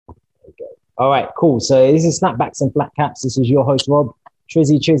All right, cool. So this is Snapbacks and Flat Caps. This is your host, Rob.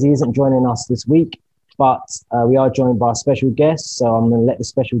 Trizzy isn't joining us this week, but we are joined by a special guest. So I'm going to let the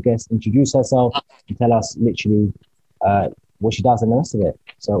special guest introduce herself and tell us literally what she does and the rest of it.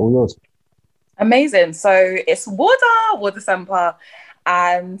 So all yours. Amazing. So it's Wardah Sempa.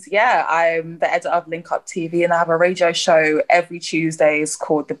 And yeah, I'm the editor of LinkUpTv, and I have a radio show every Tuesdays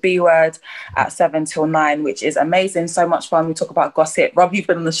called The B Word at 7 till 9, which is amazing. So much fun. We talk about gossip. Rob, you've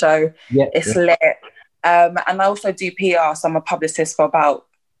been on the show. Yeah, it's lit. And I also do PR. So I'm a publicist for about,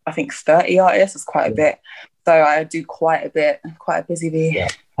 I think, 30 artists. It's quite a bit. So I do quite a bit. Quite a busy bee. Yeah.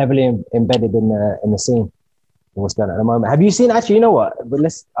 Heavily embedded in the scene. What's going on at the moment? Have you seen, actually, you know what? But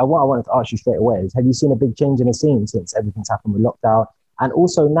what I wanted to ask you straight away is, have you seen a big change in the scene since everything's happened with lockdown? And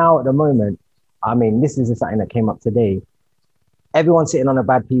also now at the moment, I mean, this is something that came up today. Everyone's sitting on a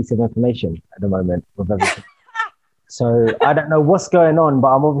bad piece of information at the moment with everything. So I don't know what's going on, but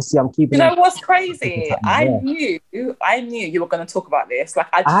I'm keeping. You know what's crazy? I knew you were going to talk about this. Like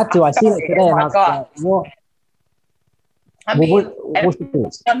I had to. I seen it today, and I was like, "What?" I mean, what's the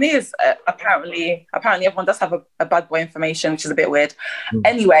thoughts? Is apparently everyone does have a bad boy information, which is a bit weird.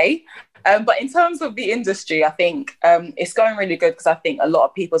 Anyway. But in terms of the industry, I think it's going really good because I think a lot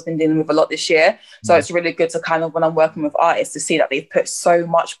of people have been dealing with a lot this year. So it's really good to kind of, when I'm working with artists, to see that they've put so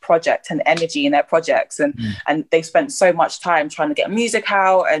much project and energy in their projects, and they've spent so much time trying to get music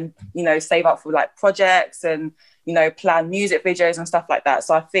out and, you know, save up for like projects and, you know, plan music videos and stuff like that.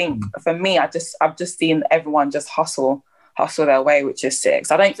 So I think for me, I've just seen everyone just hustle their way, which is sick.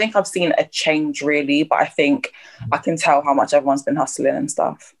 So I don't think I've seen a change really, but I think I can tell how much everyone's been hustling and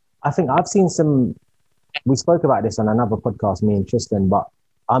stuff. I think I've seen we spoke about this on another podcast, me and Tristan, but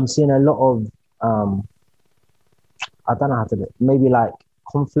I'm seeing a lot of, I don't know how to, maybe like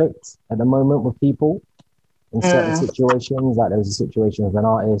conflict at the moment with people in certain situations. Like there was a situation with an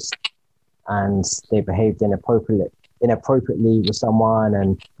artist and they behaved inappropriately with someone,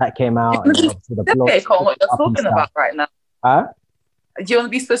 and that came out. And obviously the blog on what you're talking about right now. Do you want to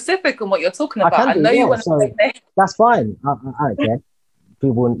be specific on what you're talking about? I know you want to say that. That's fine. I don't care.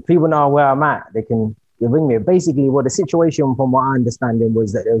 People know where I'm at. They ring me. Basically, what the situation, from what I understanding,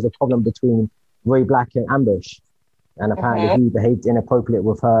 was that there was a problem between Roy Black and Ambush, and apparently he behaved inappropriate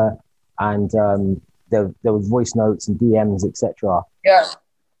with her, and there was voice notes and DMs, etc. Yeah.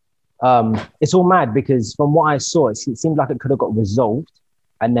 It's all mad because from what I saw, it seemed like it could have got resolved,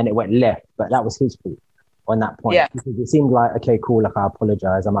 and then it went left. But that was his fault on that point. Yeah. Because it seemed like, okay, cool, like I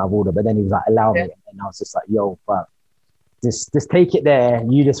apologize, I'm out of order. But then he was like, allow me, and I was just like, yo, fuck. Just take it there.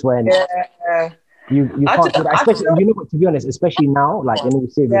 You just went. Yeah. You can't do that. Especially, you know what? To be honest, especially now, like in all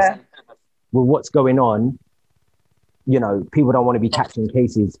seriousness, with what's going on, you know, people don't want to be catching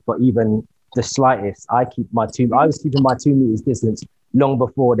cases. But even the slightest, I was keeping my 2 meters distance long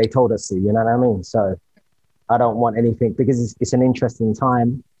before they told us to. You know what I mean? So I don't want anything, because it's an interesting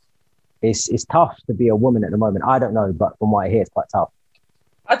time. It's tough to be a woman at the moment. I don't know, but from what I hear, it's quite tough.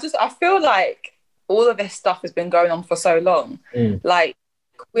 I feel like all of this stuff has been going on for so long. Like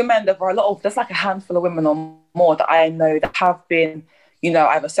women, there's like a handful of women or more that I know that have been, you know,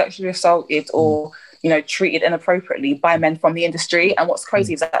 either sexually assaulted or, you know, treated inappropriately by men from the industry. And what's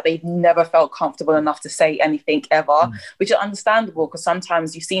crazy is that they've never felt comfortable enough to say anything ever, which is understandable, because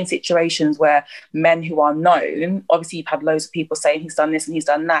sometimes you've seen situations where men who are known, obviously you've had loads of people saying he's done this and he's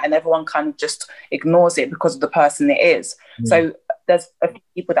done that, and everyone kind of just ignores it because of the person it is. So there's a few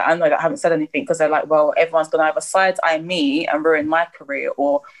people that I know that haven't said anything because they're like, well, everyone's going to either side-eye me and ruin my career,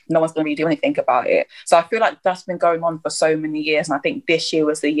 or no one's going to really do anything about it. So I feel like that's been going on for so many years. And I think this year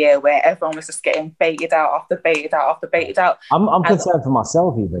was the year where everyone was just getting baited out after baited out after baited out. I'm concerned for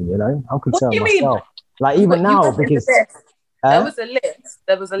myself even, you know? I'm concerned for myself. Like even now, because... There was a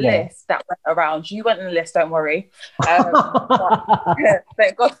list that went around. You went on the list, don't worry. Thank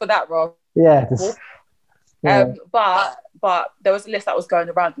God for that, Rob. Yeah. But there was a list that was going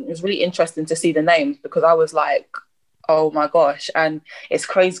around, and it was really interesting to see the names, because I was like, oh my gosh. And it's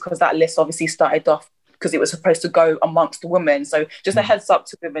crazy because that list obviously started off because it was supposed to go amongst the women. So just a heads up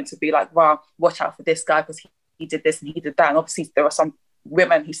to women to be like, wow, watch out for this guy because he did this and he did that. And obviously there were some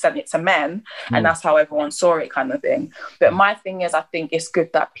women who sent it to men, and that's how everyone saw it, kind of thing. But my thing is, I think it's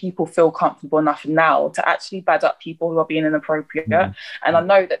good that people feel comfortable enough now to actually bad up people who are being inappropriate. And I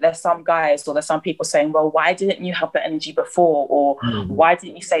know that there's some guys or there's some people saying, well, why didn't you have the energy before, or why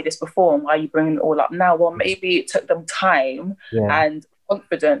didn't you say this before, and why are you bringing it all up now? Well, maybe it took them time and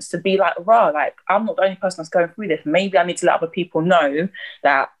confidence to be like, rah, like, I'm not the only person that's going through this. Maybe I need to let other people know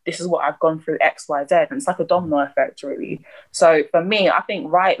that this is what I've gone through, X, Y, Z. And it's like a domino effect, really. So for me, I think,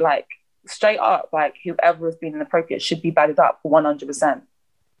 right, like, straight up, like, whoever has been inappropriate should be batted up 100%.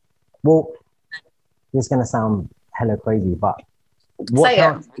 Well, this is gonna sound hella crazy, but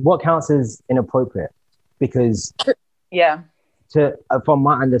what counts as inappropriate? Because from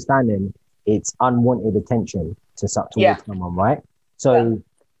my understanding, it's unwanted attention towards someone, right? So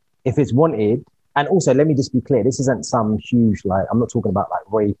if it's wanted, and also let me just be clear, this isn't some huge, like, I'm not talking about like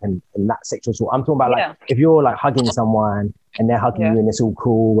rape and that sexual assault. I'm talking about like if you're like hugging someone and they're hugging you and it's all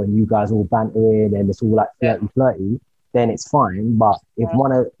cool and you guys all bantering and it's all like flirty, then it's fine. But if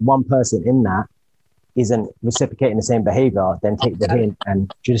one person in that isn't reciprocating the same behavior, then take the hint.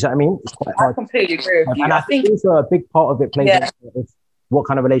 And do you know what I mean? It's quite hard. I completely agree with you. And I think also a big part of it plays into what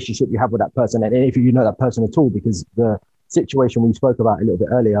kind of relationship you have with that person, and if you know that person at all, because the situation we spoke about a little bit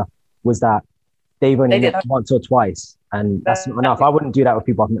earlier was that they've only met once or twice, and that's not enough. I wouldn't do that with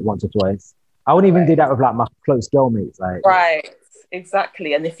people I've met once or twice. I wouldn't even do that with like my close girl mates. Like, right,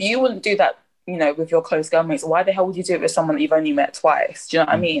 exactly. And if you wouldn't do that, you know, with your close girl mates, why the hell would you do it with someone that you've only met twice? Do you know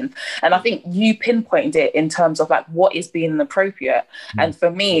what I mean? And I think you pinpointed it in terms of like what is being inappropriate. And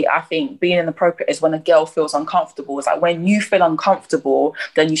for me, I think being inappropriate is when a girl feels uncomfortable. It's like when you feel uncomfortable,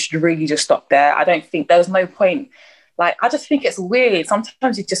 then you should really just stop there. I don't think there's no point. Like, I just think it's weird.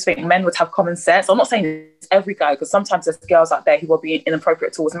 Sometimes you just think men would have common sense. I'm not saying it's every guy, because sometimes there's girls out there who are being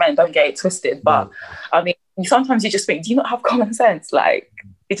inappropriate towards men. Don't get it twisted. But I mean, sometimes you just think, do you not have common sense? Like,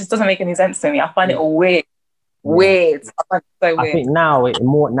 it just doesn't make any sense to me. I find it all weird. Weird. I find it so weird. I think now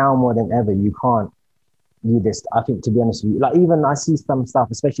more than ever, you can't do this. I think, to be honest with you, like, even I see some stuff,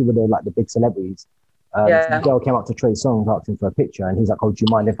 especially with the big celebrities. The girl came up to Trey Songz, asked him for a picture, and he's like, "Oh, do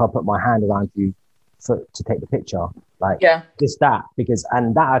you mind if I put my hand around you to take the picture?" Like, just that, because,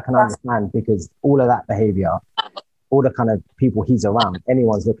 and that I can understand, because all of that behavior, all the kind of people he's around,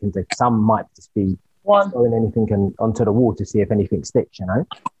 anyone's looking to, some might just be throwing anything onto the wall to see if anything sticks, you know?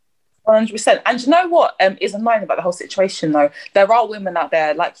 100%. And you know what is annoying about the whole situation, though? There are women out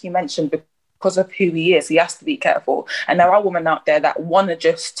there, like you mentioned, because of who he is, he has to be careful. And there are women out there that want to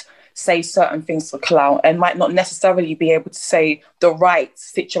just say certain things for clout and might not necessarily be able to say the right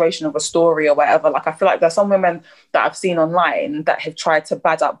situation of a story or whatever. Like, I feel like there's some women that I've seen online that have tried to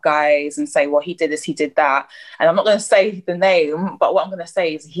bad up guys and say, well, he did this, he did that. And I'm not going to say the name, but what I'm going to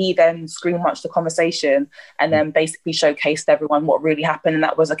say is he then screen munched the conversation and then basically showcased everyone what really happened. And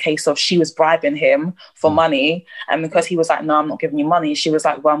that was a case of she was bribing him for money. And because he was like, no, I'm not giving you money, she was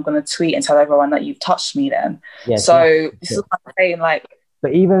like, well, I'm going to tweet and tell everyone that you've touched me then. So this is what I'm saying, like,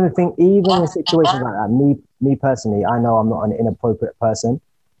 but even in situations like that, me personally, I know I'm not an inappropriate person,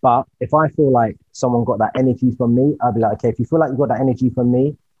 but if I feel like someone got that energy from me, I'll be like, okay, if you feel like you got that energy from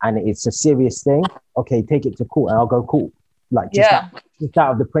me and it's a serious thing, okay, take it to court and I'll go court. Like, just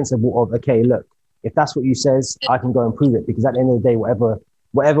out of the principle of, okay, look, if that's what you says, I can go and prove it, because at the end of the day,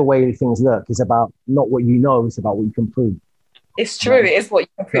 whatever way things look, is about not what you know, it's about what you can prove. It's true, it is what you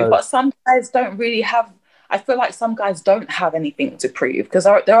can prove, but some guys don't really have. I feel like some guys don't have anything to prove, because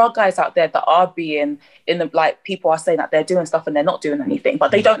there are guys out there that are being like, people are saying that they're doing stuff and they're not doing anything,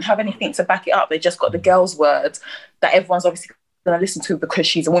 but they don't have anything to back it up. They just got the girl's words that everyone's obviously going to listen to because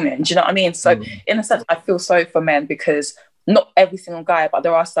she's a woman. Do you know what I mean? So in a sense, I feel sorry for men, because not every single guy, but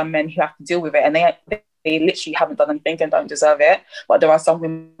there are some men who have to deal with it, and they literally haven't done anything and don't deserve it. But there are some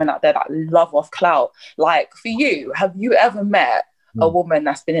women out there that love off clout. Like, for you, have you ever met a woman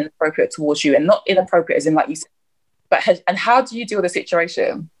that's been inappropriate towards you? And not inappropriate as in, like you said, but and how do you deal with the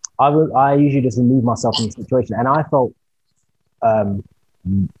situation? I usually just remove myself from the situation, and I felt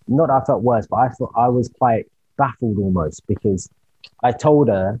not that I felt worse, but I thought I was quite baffled almost, because I told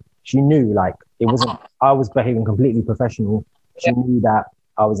her, she knew, like, it wasn't, I was behaving completely professional. She knew that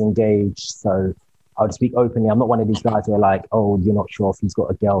I was engaged, so I would speak openly. I'm not one of these guys who are like, oh, you're not sure if he's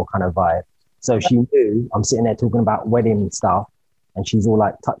got a girl kind of vibe. So she knew I'm sitting there talking about wedding stuff, and she's all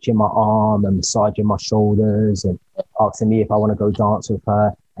like touching my arm and massaging my shoulders and asking me if I want to go dance with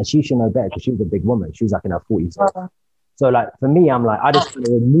her. And she should know better, because she was a big woman. She was like in her 40s. So like, for me, I'm like, I just kind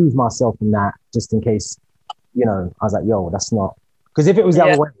of remove myself from that, just in case, you know, I was like, yo, that's not, because if it was the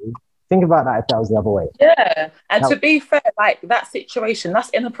other way, think about that if that was the other way. Yeah. And to be fair, like, that situation, that's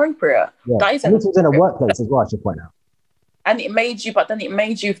inappropriate. That is inappropriate. And this was in a workplace as well, I should point out. And it made you,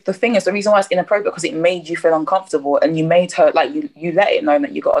 the thing is, the reason why it's inappropriate, because it made you feel uncomfortable, and you made her, like, you let it know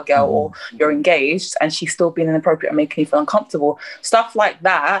that you got a girl or you're engaged, and she's still being inappropriate and making you feel uncomfortable. Stuff like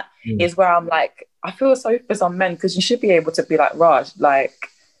that is where I'm like, I feel sorry for some men, because you should be able to be like, Raj, like,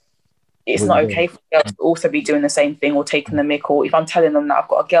 it's not okay for girls to also be doing the same thing or taking the mick, or if I'm telling them that I've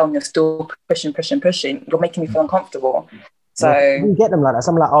got a girl and you're still pushing, you're making me feel uncomfortable. So you get them like that.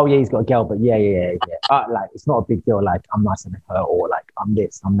 Some like, oh yeah, he's got a girl, but yeah. Like, it's not a big deal. Like, I'm nicer than her, or like, I'm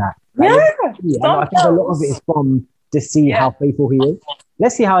this, I'm that. Like, I think a lot of it is from to see how faithful he is.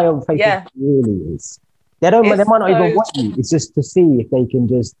 Let's see how your Facebook really is. They might not even want you. It's just to see if they can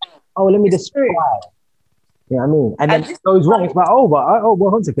just, let me just try. You know what I mean? And then it goes wrong. It's like,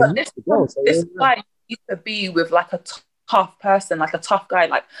 this guy used to be with like a tough person, like a tough guy.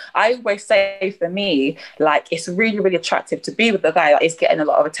 Like I always say, for me, like it's really, really attractive to be with a guy that is getting a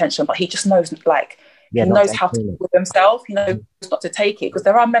lot of attention, but he just knows, like, he knows how to deal with himself. He knows not to take it, because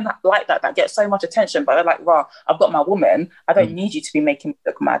there are men like that get so much attention, but they're like, "Rah, I've got my woman. I don't need you to be making me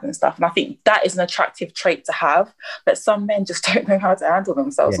look mad and stuff." And I think that is an attractive trait to have. But some men just don't know how to handle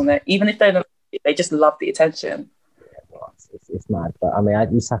themselves on it. Even if they just love the attention. It's mad, but I mean, I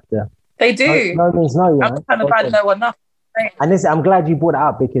just have to. They do. No means no. I'm kind of bad no enough. And this, I'm glad you brought it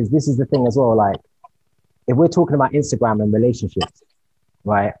up, because this is the thing as well. Like, if we're talking about Instagram and relationships,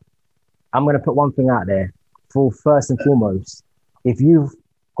 right? I'm going to put one thing out there. For first and foremost, if you're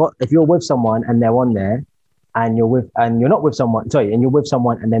with someone and they're on there, and you're not with someone, and you're with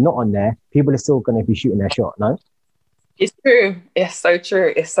someone and they're not on there, people are still going to be shooting their shot. No, it's true. It's so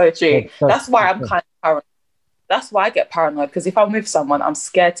true. It's so true. That's why I'm kind of paranoid. That's why I get paranoid, because if I'm with someone, I'm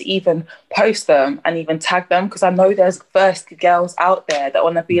scared to even post them and even tag them, because I know there's thirsty girls out there that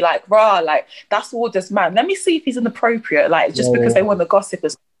want to be like, "Rah, like that's all this man. Let me see if he's inappropriate." Like, just because they want to gossip.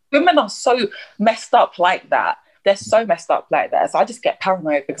 Women are so messed up like that. They're so messed up like that. So I just get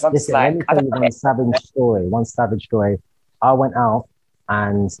paranoid, because I'm just like, let me tell you one savage story. I went out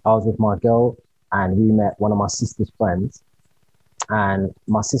and I was with my girl, and we met one of my sister's friends. And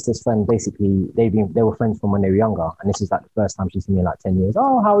my sister's friend, basically, they were friends from when they were younger. And this is like the first time she's seen me in like 10 years.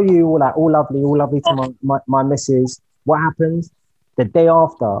 "Oh, how are you?" All lovely to my missus. What happens? The day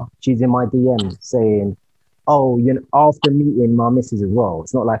after, she's in my DM saying, "Oh, after meeting my missus as well."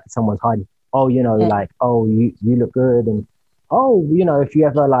 It's not like someone's hiding. "Oh, like, oh, you look good. And, oh, if you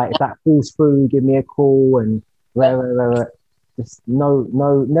ever, like, if that falls through, give me a call." And just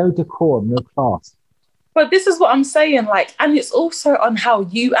no decorum, no class. But this is what I'm saying, like, and it's also on how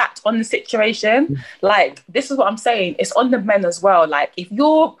you act on the situation. Like, this is what I'm saying. It's on the men as well. Like, if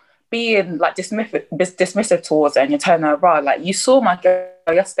you're being like dismissive towards it and you're telling her, "Right, like, you saw my girl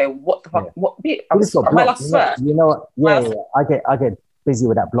yesterday. What the fuck? What? Am I lost swear?" You know what? Yeah. I get busy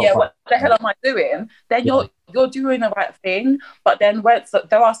with that block. Yeah, what the hell am I doing? Then you're doing the right thing. But then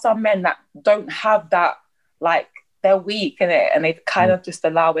there are some men that don't have that, like, they're weak in it, and they kind of just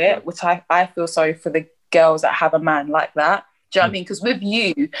allow it, which I feel sorry for the girls that have a man like that. Do you know what I mean? Because with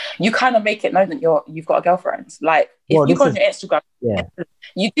you kind of make it known that you've got a girlfriend. Like, if you go on your Instagram,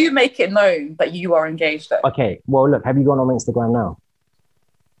 you do make it known that you are engaged though. Okay, well, look, have you gone on Instagram now?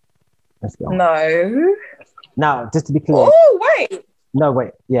 Let's go. No. Now, just to be clear. Oh, wait. No,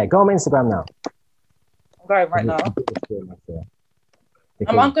 wait. Yeah, go on Instagram now. I'm going right now.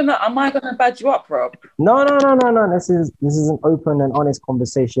 Am I gonna badge you up, Rob? No. This is an open and honest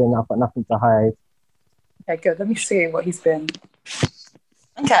conversation. I've got nothing to hide. Okay, good. Let me see what he's been.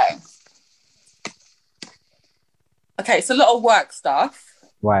 Okay, it's a lot of work stuff.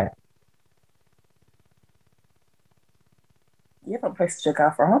 Right. You haven't posted your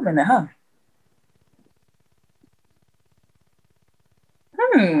girl for a hot minute, huh?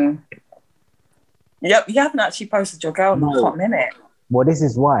 Yep, you haven't actually posted your girl in a hot minute. Well, this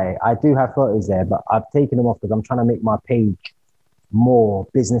is why. I do have photos there, but I've taken them off because I'm trying to make my page more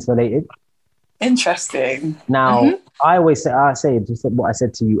business related. Interesting. Now, I say just what I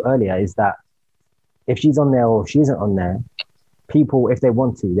said to you earlier, is that if she's on there or she isn't on there, people, if they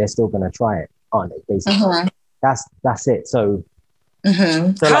want to, they're still going to try it, aren't they? Basically, that's it. So,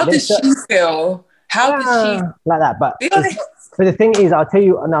 so how did she feel? How did she like that? But the thing is, I'll tell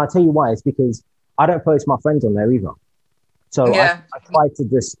you why. It's because I don't post my friends on there either. So I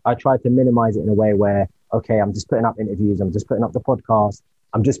try to minimize it in a way where, okay, I'm just putting up interviews, I'm just putting up the podcast,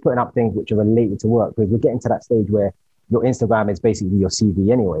 I'm just putting up things which are related to work, because we're getting to that stage where your Instagram is basically your CV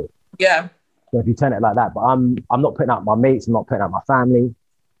anyway. Yeah. So if you turn it like that, but I'm not putting up my mates, I'm not putting up my family.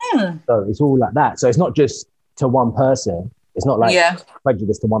 So it's all like that. So it's not just to one person. It's not like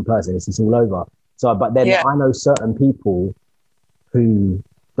prejudice to one person. It's all over. So, but then I know certain people who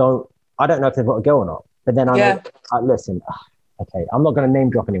I don't know if they've got a girl or not, but then I know, listen, okay, I'm not going to name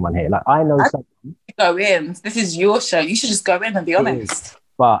drop anyone here. Like, I know someone. Go in. This is your show. You should just go in and be honest.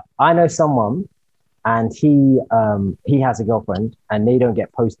 But I know someone, and he has a girlfriend, and they don't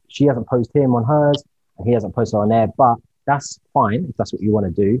get posted. She hasn't posted him on hers, and he hasn't posted her on there. But that's fine if that's what you want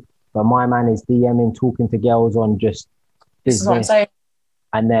to do. But my man is DMing, talking to girls on just business. This is what I'm saying.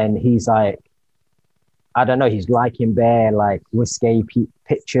 And then he's like, I don't know, he's liking bare like risque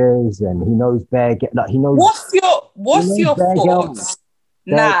pictures, and he knows bare. He knows. What's your thoughts?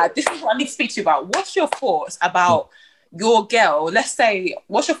 Nah, this is what I need to speak to you about. What's your thoughts about your girl, let's say,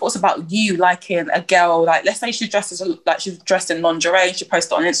 what's your thoughts about you liking a girl, like, let's say she's dressed she's dressed in lingerie and she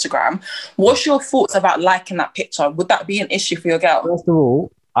posted it on Instagram. What's your thoughts about liking that picture? Would that be an issue for your girl? First of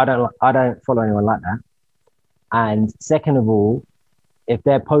all, I don't follow anyone like that. And second of all, if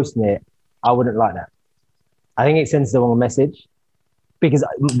they're posting it, I wouldn't like that. I think it sends the wrong message, because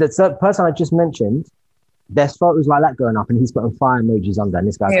the person I just mentioned, there's photos like that going up and he's putting fire emojis under, and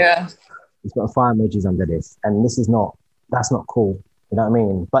this guy's he's putting fire emojis under this, and that's not cool. You know what I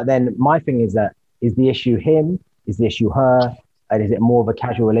mean? But then my thing is that, is the issue him? Is the issue her? And is it more of a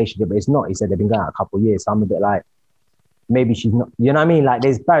casual relationship? But it's not. He said they've been going out a couple of years, so I'm a bit like, maybe she's not, you know what I mean? Like,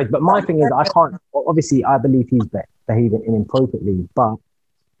 there's barriers. But my thing is, I can't, obviously, I believe he's behaving inappropriately, but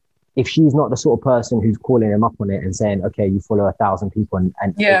if she's not the sort of person who's calling him up on it and saying, okay, you follow 1,000 people and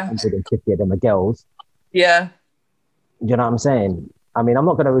 150 of them are girls. Yeah. You know what I'm saying? I mean, I'm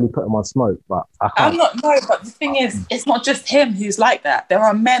not going to really put him on smoke, but I can't. But the thing is, it's not just him who's like that. There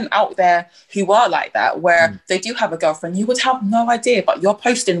are men out there who are like that, where they do have a girlfriend. You would have no idea, but you're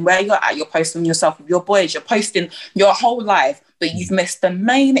posting where you're at. You're posting yourself with your boys. You're posting your whole life, but you've missed the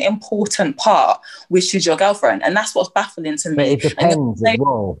main important part, which is your girlfriend. And that's what's baffling to me. But it depends as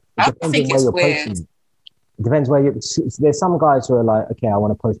well. It depends on where you're weird. Posting. It depends where you're... There's some guys who are like, okay, I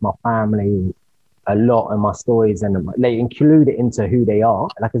want to post my family a lot in my stories, and they include it into who they are.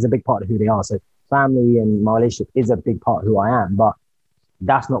 Like, it's a big part of who they are. So family and my relationship is a big part of who I am, but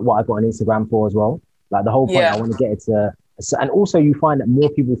that's not what I got on Instagram for as well. Like, the whole point, I want to get it to... And also you find that more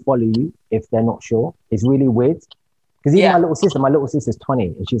people follow you if they're not sure. It's really weird. Because even my little sister's 20,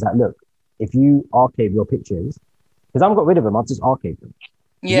 and she's like, look, if you archive your pictures, because I haven't got rid of them, I've just archived them.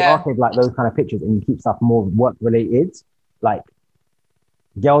 You archive like those kind of pictures and you keep stuff more work related, like,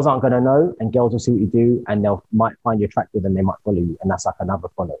 girls aren't going to know, and girls will see what you do, and might find you attractive and they might follow you, and that's like another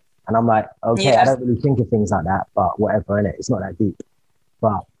follow. And I'm like, okay, I don't really think of things like that, but whatever, innit? It's not that deep.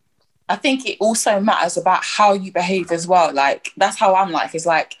 But I think it also matters about how you behave as well. Like, that's how I'm like. It's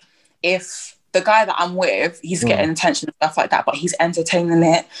like, if the guy that I'm with, he's getting attention and stuff like that, but he's entertaining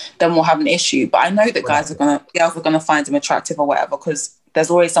it, then we'll have an issue. But I know that girls are gonna find him attractive or whatever, because there's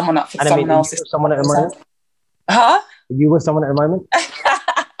always someone up for someone else. Someone at the moment? Huh? Are you with someone at the moment?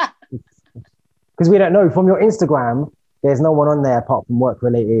 Because we don't know. From your Instagram, there's no one on there apart from work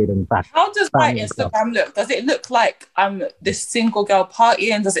related and bad. How does my Instagram look? Does it look like I'm this single girl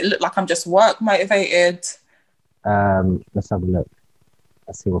partying? Does it look like I'm just work motivated? Let's have a look.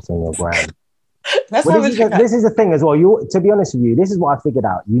 Let's see what's on your gram. This is the thing as well. To be honest with you, this is what I figured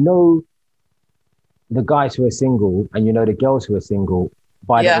out. You know the guys who are single, and you know the girls who are single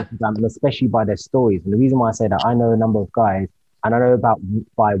by their Instagram, and especially by their stories. And the reason why I say that, I know a number of guys, and I know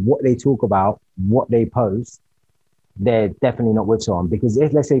by what they talk about, what they post, they're definitely not with someone. Because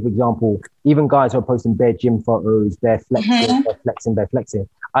if, let's say, for example, even guys who are posting bare gym photos, bare flexing,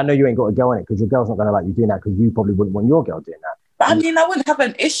 I know you ain't got a girl in it, because your girl's not going to like you doing that, because you probably wouldn't want your girl doing that. But I mean, I wouldn't have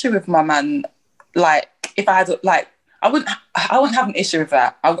an issue with my man. Like, if I had, like, I wouldn't have an issue with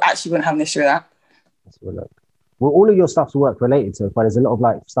that. I actually wouldn't have an issue with that. Let's have a look. Well, all of your stuff's work related so far. There's a lot of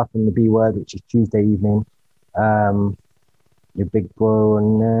like stuff in the B word, which is Tuesday evening. Your big bro,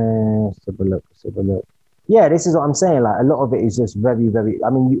 let's have a look. Yeah, this is what I'm saying. Like, a lot of it is just very, very, I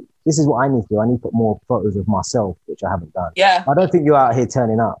mean, this is what I need to do. I need to put more photos of myself, which I haven't done. Yeah. I don't think you're out here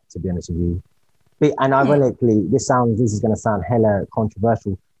turning up, to be honest with you. But, and ironically, this is going to sound hella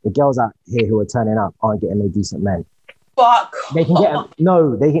controversial. The girls out here who are turning up aren't getting no decent men. Fuck. They can get,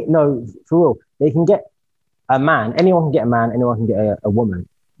 for real. They can get a man. Anyone can get a man. Anyone can get a woman.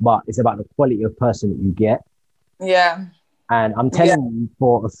 But it's about the quality of person that you get. Yeah. And I'm telling you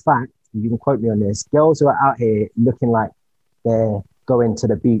for a fact, you can quote me on this, girls who are out here looking like they're going to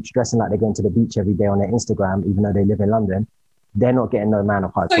the beach, dressing like they're going to the beach every day on their Instagram, even though they live in London, they're not getting no man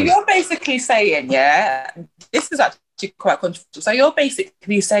of high quality. So you're basically saying, this is actually quite controversial. So you're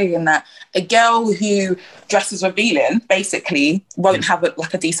basically saying that a girl who dresses revealing basically won't have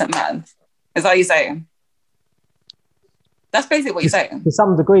a decent man. Is that what you're saying? That's basically what you're saying. To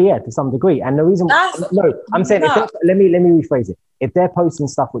some degree, yeah, to some degree. And the reason I'm saying, let me rephrase it. If they're posting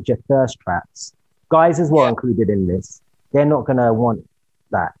stuff which are thirst traps, guys as well included in this, they're not gonna want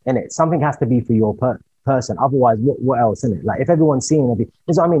that, innit? Something has to be for your person. Otherwise, what else, innit? Like, if everyone's seeing this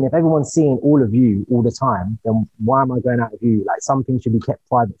is what I mean. If everyone's seeing all of you all the time, then why am I going out with you? Like, something should be kept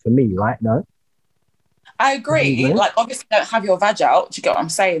private for me, right? No. I agree. Mm-hmm. Like, obviously, don't have your vag out. Do you get what I'm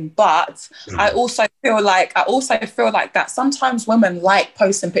saying? But I also feel like that sometimes women like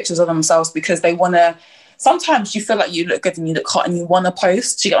posting pictures of themselves because they want to. Sometimes you feel like you look good and you look hot and you want to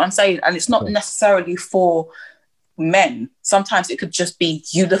post. Do you get what I'm saying? And it's not necessarily for men. Sometimes it could just be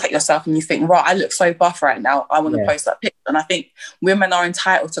you look at yourself and you think, right, I look so buff right now, I want to post that picture. And I think women are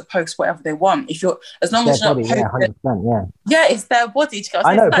entitled to post whatever they want. If you're, as long as you're not posting, 100%, it's their body.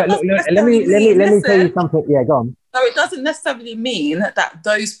 I know, but look, let me tell you something. Yeah, go on. So it doesn't necessarily mean that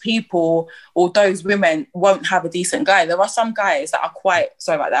those people or those women won't have a decent guy. There are some guys that are quite,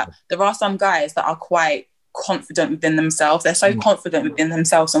 there are some guys that are quite confident within themselves. They're so confident within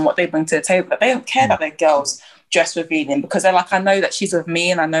themselves and what they bring to the table that they don't care that their girls dress revealing, because they're like, I know that she's with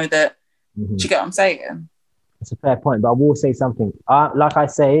me and I know that, do you get what I'm saying? It's a fair point, but I will say something. Like I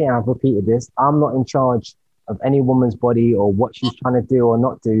say, and I've repeated this, I'm not in charge of any woman's body or what she's trying to do or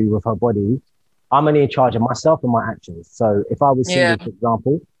not do with her body. I'm only in charge of myself and my actions. So if I was single, for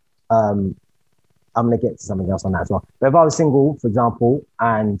example, I'm going to get to something else on that as well. But if I was single, for example,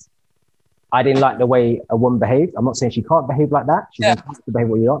 and I didn't like the way a woman behaved, I'm not saying she can't behave like that. She's entitled to behave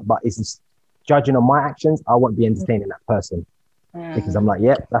what you want, but it's just judging on my actions. I won't be entertaining that person because I'm like,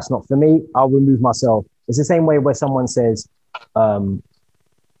 that's not for me. I'll remove myself. It's the same way where someone says,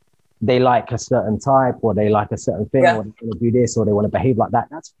 they like a certain type or they like a certain thing or they want to do this or they want to behave like that.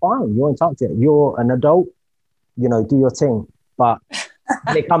 That's fine. You're entitled to it. You're an adult, do your thing. But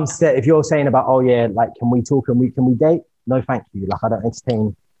when it comes to, if you're saying about, like, can we talk and can we date? No, thank you. Like, I don't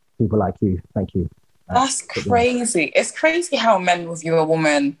entertain people like you. Thank you. That's crazy. It's crazy how men will view a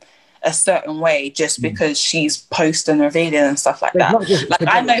woman a certain way just because she's posting and revealing and stuff like that. Like,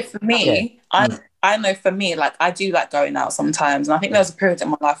 I know for me, I know for me, like, I do like going out sometimes. And I think there was a period in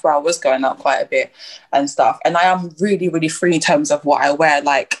my life where I was going out quite a bit and stuff. And I am really, really free in terms of what I wear.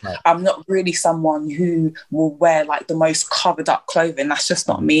 Like, I'm not really someone who will wear, like, the most covered up clothing. That's just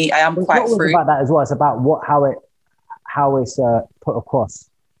not me. I am quite free. It's not about that as well. It's about how it's put across,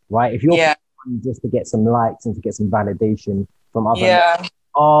 right? If you're just to get some likes and to get some validation from other men,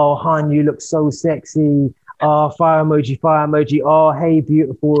 oh, hon, you look so sexy. Oh, fire emoji. Oh, hey,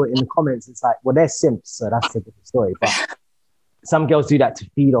 beautiful. In the comments, it's like, well, they're simps, so that's a different story. But some girls do that to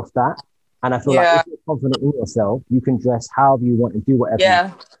feed off that. And I feel like if you're confident in yourself, you can dress however you want and do whatever.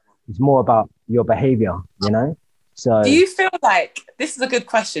 Yeah. It's more about your behavior, So do you feel like, this is a good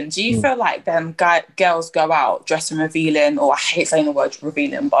question, do you feel like them girls go out dressing revealing, or I hate saying the word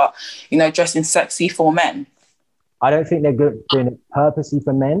revealing, but, dressing sexy for men? I don't think they're doing it purposely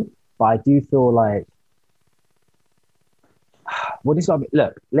for men, but I do feel like, this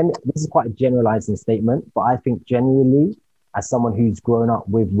is quite a generalizing statement, but I think generally, as someone who's grown up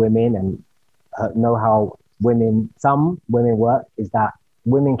with women and know how some women work, is that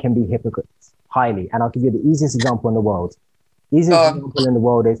women can be hypocrites highly. And I'll give you the easiest example in the world. Example in the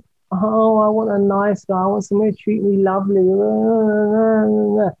world is, oh, I want a nice guy. I want someone to treat me lovely.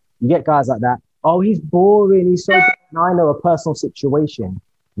 You get guys like that. Oh, he's boring. He's so... Now I know a personal situation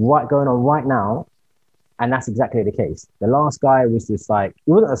going on right now. And that's exactly the case. The last guy was just like,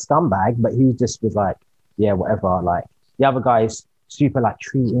 he wasn't a scumbag, but he just was like, yeah, whatever. Like, the other guy's super like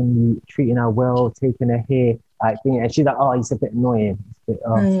treating her well, taking her here, like, and she's like, oh, he's a bit annoying. He's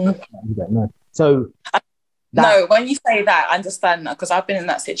a bit annoying. So no, when you say that, I understand that, because I've been in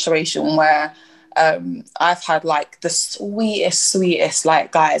that situation where I've had like the sweetest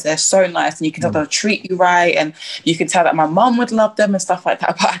like guys. They're so nice, and you can tell they'll treat you right, and you can tell that my mum would love them and stuff like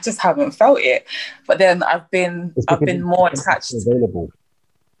that, but I just haven't felt it. But then I've been more attached. Available.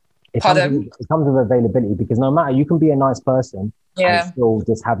 It Pardon? It comes with availability, because no matter, you can be a nice person and still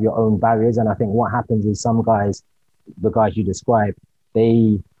just have your own barriers. And I think what happens is some guys, the guys you describe,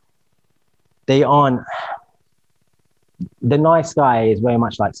 they aren't. The nice guy is very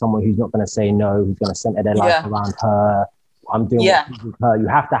much like someone who's not going to say no, who's going to center their life around her. I'm doing what with her. You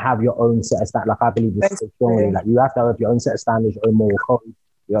have to have your own set of standards. Like, I believe this so strongly. Like, you have to have your own set of standards, your own moral code,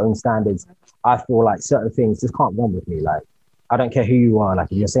 your own standards. I feel like certain things just can't run with me. Like, I don't care who you are.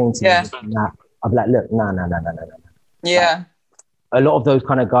 Like, if you're saying to me that, I'll be like, look, no. Yeah. Like, a lot of those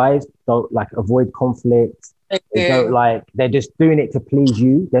kind of guys don't like avoid conflict. They don't like, they're just doing it to please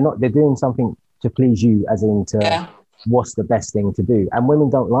you. They're doing something to please you, as in to what's the best thing to do. And women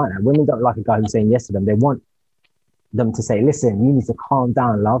don't like that. Women don't like a guy who's saying yes to them. They want them to say, listen, you need to calm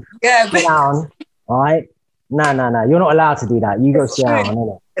down, love. Yeah. Sit down. All right. No. You're not allowed to do that. You go sit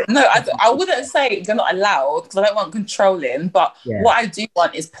down. No, I wouldn't say you're not allowed, because I don't want controlling, but what I do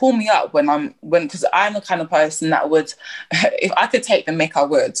want is pull me up because I'm the kind of person that would, if I could take the mick, I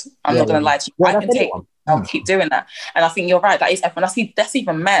would. I'm not going to lie to you. I can take it. I'll keep doing that. And I think you're right. That is everyone. That's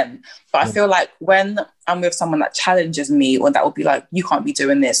even men. But I feel like when I'm with someone that challenges me, or that will be like, you can't be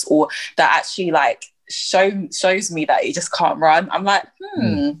doing this, or that actually like shows me that you just can't run, I'm like,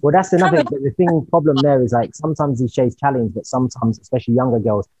 Well, that's another thing. The problem there is like, sometimes these chase challenge, but sometimes, especially younger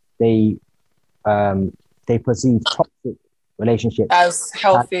girls, they they perceive toxic relationships as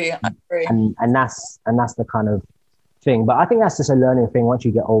healthy. I agree. And that's the kind of thing. But I think that's just a learning thing once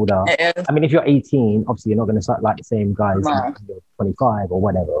you get older. I mean, if you're 18, obviously you're not going to start like the same guys when you're 25 or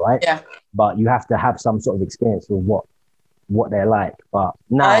whatever, right? Yeah. But you have to have some sort of experience with what they're like. But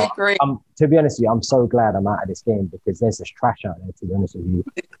now, I agree. To be honest with you, I'm so glad I'm out of this game because there's this trash out there, to be honest with you.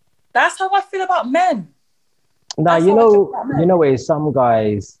 That's how I feel about men. Now, you know, is some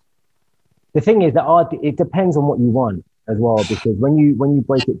guys, the thing is that it depends on what you want as well, because when you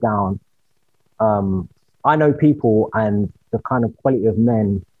break it down, I know people and the kind of quality of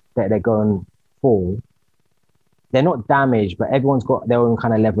men that they're going for, they're not damaged, but everyone's got their own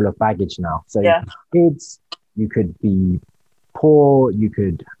kind of level of baggage now. So yeah. Kids, you could be poor, you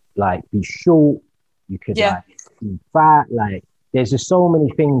could like be short, you could like be fat, like there's just so many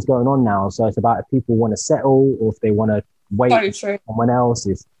things going on now. So it's about if people want to settle or if they want to wait for someone else.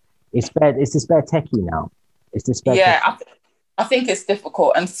 It's just bare techie now. It's just bare techie. I think it's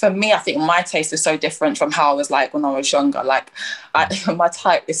difficult. And for me, I think my taste is so different from how I was like when I was younger. Like my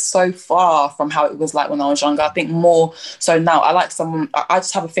type is so far from how it was like when I was younger. I think more so now I like someone, I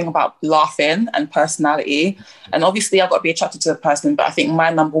just have a thing about laughing and personality. And obviously I've got to be attracted to the person, but I think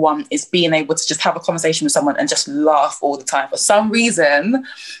my number one is being able to just have a conversation with someone and just laugh all the time. For some reason,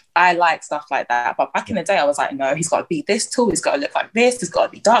 I like stuff like that. But back in the day, I was like, no, he's got to be this tall, he's got to look like this, he's got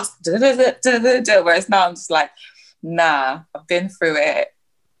to be dark. Whereas now I'm just like, nah, I've been through it.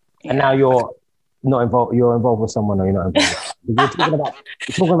 And now you're not involved. You're involved with someone, or you're not involved. We're talking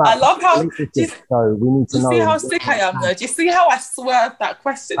about. I love how. So we need to know. Do you see how sick I am, though? Do you see how I swerved that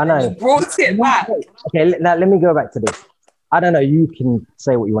question? I know. And you brought it back. Okay, now let me go back to this. I don't know. You can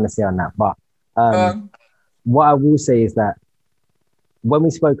say what you want to say on that, but what I will say is that when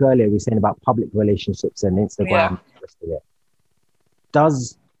we spoke earlier, we were saying about public relationships and Instagram and the rest of it.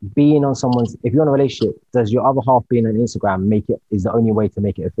 Does being on someone's, if you're in a relationship, does your other half being on Instagram is the only way to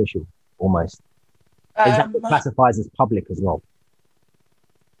make it official, almost? Is that what classifies as public as well?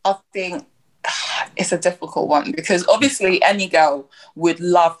 I think it's a difficult one because obviously any girl would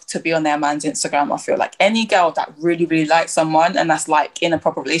love to be on their man's Instagram. I feel like any girl that really, really likes someone and that's like in a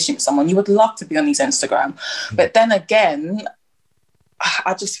proper relationship with someone, you would love to be on his Instagram. But then again,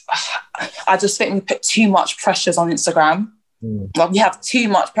 I just think we put too much pressures on Instagram. Like we have too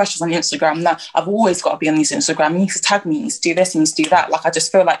much pressures on Instagram. Now I've always got to be on his Instagram. You need to tag me, you need to do this, you need to do that. Like I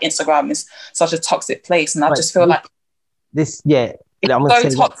just feel like Instagram is such a toxic place, and I just feel like it's so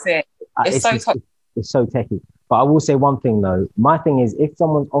toxic. It's so toxic. It's so techy. But I will say one thing though. My thing is, if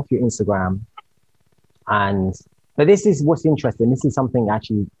someone's off your Instagram, but this is what's interesting. This is something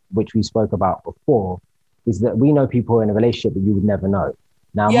actually which we spoke about before, is that we know people who are in a relationship that you would never know.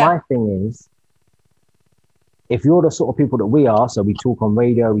 Now my thing is, if you're the sort of people that we are, so we talk on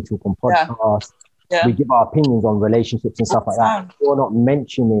radio, we talk on podcasts, we give our opinions on relationships and stuff like that. You're not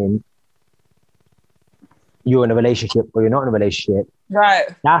mentioning you're in a relationship or you're not in a relationship. Right.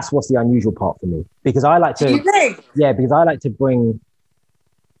 That's what's the unusual part for me. Because I like to, because I like to bring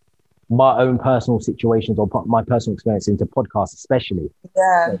my own personal situations or my personal experience into podcasts, especially.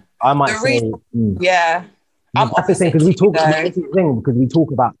 Yeah. So I might say, that's the thing, because we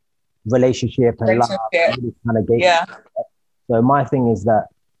talk about relationship and love and kind of so my thing is that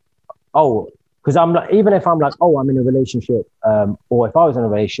because I'm like, even if I'm like, I'm in a relationship, or if I was in a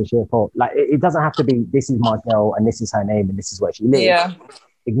relationship, or like it doesn't have to be this is my girl and this is her name and this is where she lives.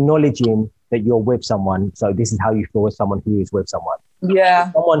 Acknowledging that you're with someone, so this is how you feel with someone who is with someone.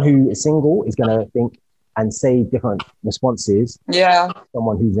 Someone who is single is going to think and say different responses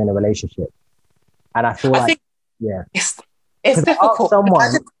someone who's in a relationship. And I feel it's difficult.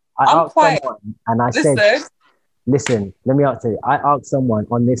 I asked someone and I said, listen, let me answer you. I asked someone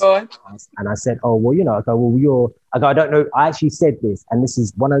on this podcast and I said, I don't know. I actually said this, and this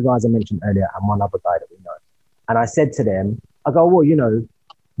is one of the guys I mentioned earlier and one other guy that we know. And I said to them,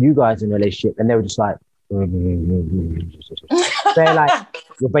 you guys in a relationship, and they were just like, they're like,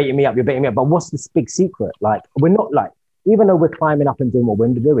 you're baiting me up. But what's this big secret? Like, we're not like, even though we're climbing up and doing what we're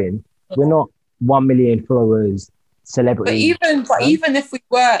doing, we're not 1 million followers, celebrity. But even if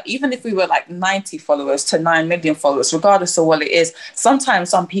we were like 90 followers to 9 million followers, regardless of what it is, sometimes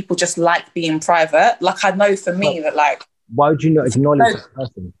some people just like being private. Like I know for me that like, why would you not acknowledge that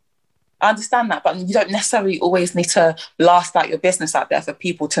person? I understand that, but you don't necessarily always need to blast out your business out there for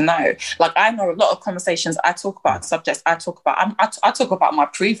people to know. Like I know a lot of conversations I talk about, subjects I talk about. I talk about my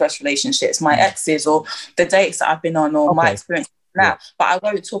previous relationships, my exes, or the dates that I've been on, or my experience that. But I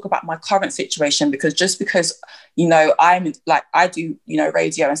won't talk about my current situation, because just because, you know, I'm like, I do, you know,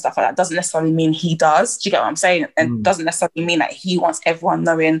 radio and stuff like that, doesn't necessarily mean he does. Do you get what I'm saying? And doesn't necessarily mean that he wants everyone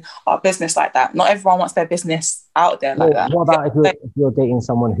knowing our business like that. Not everyone wants their business out there like that. What about if you're dating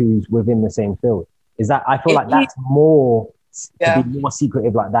someone who's within the same field? Is that, I feel like that's more to be more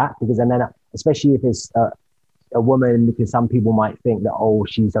secretive like that, because and then especially if it's a woman, because some people might think that, oh,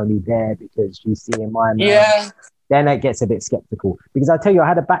 she's only there because she's seeing my man. Then it gets a bit skeptical, because I tell you, I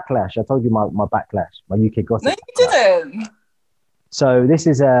had a backlash. I told you my backlash, my UK gossip. No, you didn't. So this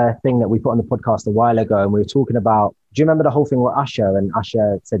is a thing that we put on the podcast a while ago, and we were talking about, do you remember the whole thing with Usher? And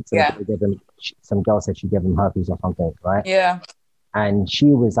Usher said some girl said she gave him herpes or something, right? Yeah. And she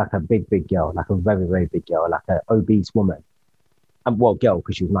was like a big girl, like a very, very big girl, like an obese woman. Well, girl,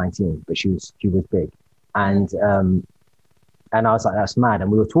 because she was 19, but she was big. And I was like, that's mad. And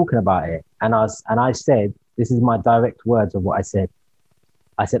we were talking about it. And I said, this is my direct words of what I said.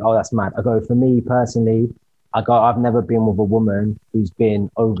 I said, oh, that's mad. I go, for me personally, I've never been with a woman who's been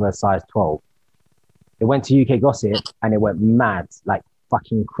over a size 12. It went to UK Gossip and it went mad, like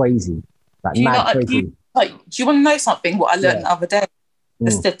fucking crazy. Like mad crazy. Do you want to know something? What I learned the other day?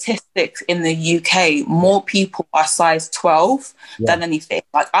 The statistics in the UK, more people are size 12 than anything.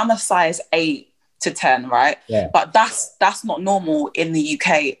 Like, I'm a size 8 to 10, right? Yeah. But that's not normal in the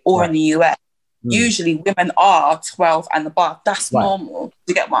UK or in the US. Usually women are 12 and above. That's normal. Do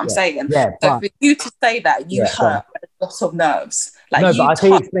you get what I'm saying? Yeah, so for you to say that, you hurt a lot of nerves. Like, no, but I'll tell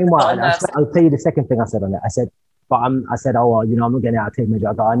you, explain why. I'll tell you the second thing I said on it. I said, oh, well, you know, I'm not getting out of tape measure.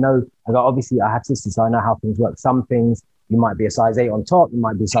 I go, obviously I have sisters, so I know how things work. Some things, you might be a size 8 on top, you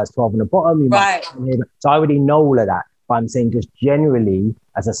might be a size 12 on the bottom. So I already know all of that. But I'm saying just generally,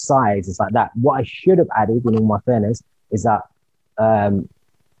 as a size, it's like that. What I should have added, in all my fairness, is that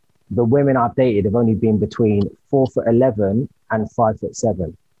the women I've dated have only been between 4'11" and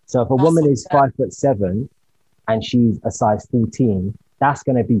 5'7". So if a woman is 5'7" and she's a size 14, that's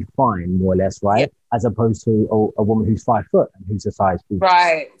going to be fine, more or less, right? As opposed to a woman who's 5 foot and who's a size 14.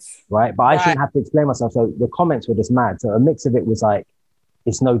 Right. But I shouldn't have to explain myself. So the comments were just mad. So a mix of it was like,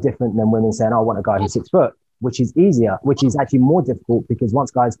 it's no different than women saying, oh, I want a guy who's 6 foot, which is easier, which is actually more difficult, because once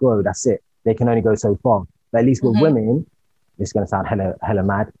guys grow, that's it. They can only go so far. But at least with women, it's going to sound hella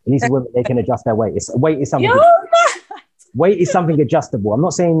mad. At least with women, they can adjust their weight. Weight is something. Weight is something adjustable. I'm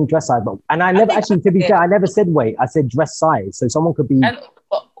not saying dress size, I never actually, to be fair, I never said weight. I said dress size. So someone could be. And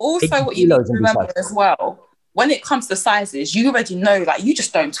also, what you need to remember as well, when it comes to sizes, you already know, like, you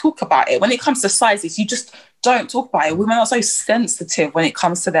just don't talk about it. When it comes to sizes, you just don't talk about it. Women are so sensitive when it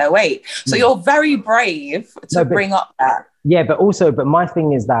comes to their weight. So you're very brave to bring up that. Yeah, but my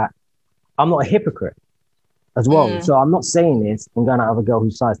thing is that I'm not a hypocrite as well. So I'm not saying this and going out with a girl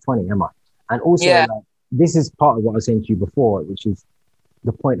who's size 20, am I? And also, like, this is part of what I was saying to you before, which is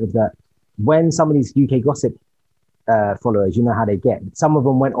the point of that. When some of these UK Gossip followers, you know how they get. Some of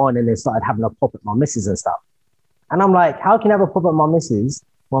them went on and they started having a pop at my missus and stuff. And I'm like, how can I have a pop at my missus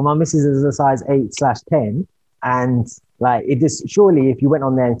when my missus is a size 8/10? And like, it just, surely if you went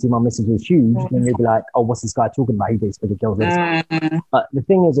on there and see my missus was huge, then you'd be like, oh, what's this guy talking about? He dates bigger girls. But the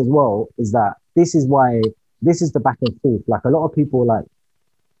thing is as well, is that this is the back and forth. Like, a lot of people, like,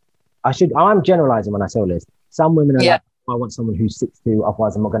 I'm generalizing when I say all this. Some women are like, I want someone who's 6'2",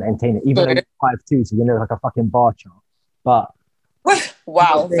 otherwise I'm not going to entertain it. Even though you're 5'2", so you know, like a fucking bar chart. But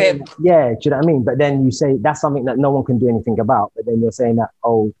wow, saying, do you know what I mean? But then you say that's something that no one can do anything about. But then you're saying that,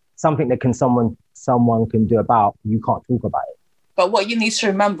 oh, something that someone can do about, you can't talk about it. But what you need to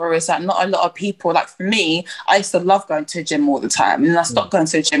remember is that not a lot of people, like for me, I used to love going to the gym all the time. And I stopped going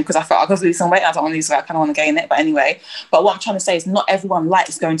to the gym because I felt I was losing some weight. I don't want to lose weight. I kind of want to gain it. But anyway, but what I'm trying to say is not everyone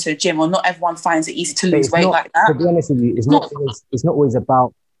likes going to the gym, or not everyone finds it easy to lose weight like that. To be honest with you, it's not always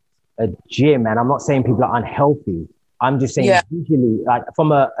about a gym. And I'm not saying people are unhealthy. I'm just saying usually, like,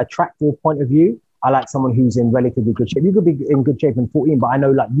 from an attractive point of view, I like someone who's in relatively good shape. You could be in good shape in 14, but I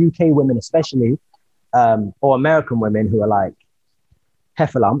know, like, UK women especially, or American women who are like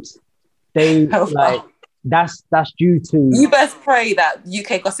heffalumps, they like, that's due to... You best pray that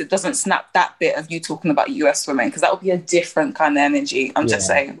UK Gossip doesn't snap that bit of you talking about US women, because that would be a different kind of energy. I'm just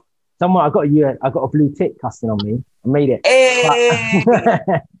saying. Someone, I got a blue tick casting on me. I made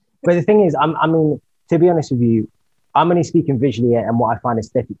it. But the thing is, I mean, to be honest with you, I'm only speaking visually and what I find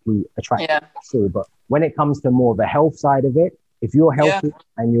aesthetically attractive. True, but when it comes to more of the health side of it, if you're healthy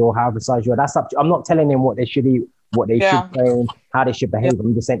and you're however size you are, that's up to, I'm not telling them what they should eat, what they should train, how they should behave.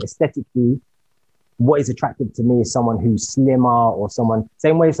 I'm just saying aesthetically, what is attractive to me is someone who's slimmer, or someone,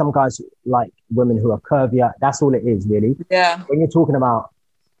 same way some guys like women who are curvier. That's all it is, really. Yeah. When you're talking about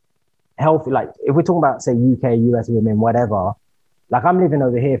healthy, like if we're talking about, say, UK, US women, whatever, Like I'm living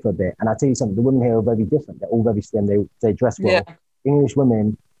over here for a bit, and I tell you something, the women here are very different. They're all very slim. They dress well. Yeah. English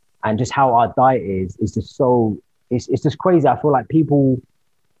women, and just how our diet is just so, it's just crazy. I feel like people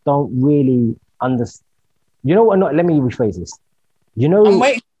don't really understand. You know what? Not, let me rephrase this. You know, I'm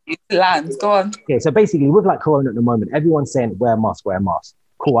waiting for you to land. Go on. Okay, so basically, with like Corona at the moment, everyone's saying wear a mask, wear a mask.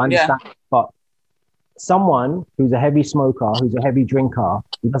 Cool, I understand. Yeah. But someone who's a heavy smoker, who's a heavy drinker,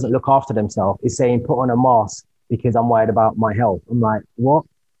 who doesn't look after themselves, is saying put on a mask because I'm worried about my health. I'm like, what?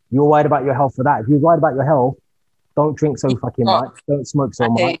 You're worried about your health for that? If you're worried about your health, don't drink so fucking much. Don't smoke so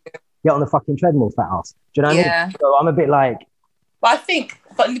much. Get on the fucking treadmill, fat ass. Do you know what I mean? So I'm a bit like.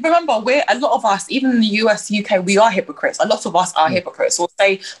 But remember, a lot of us, even in the US, UK, we are hypocrites. A lot of us are hypocrites. We'll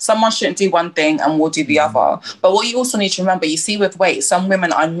say someone shouldn't do one thing and we'll do the other. But what you also need to remember, you see with weight, some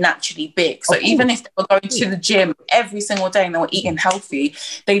women are naturally big. So even if they were going to the gym every single day and they were eating healthy,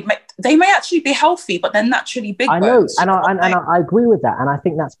 they may actually be healthy, but they're naturally big. I know, and I agree with that. And I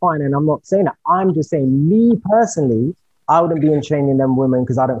think that's fine. And I'm not saying that. I'm just saying, me personally, I wouldn't be entertaining them women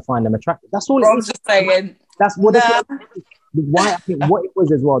because I don't find them attractive. That's all it is. Just saying. That's what it is. Why I think what it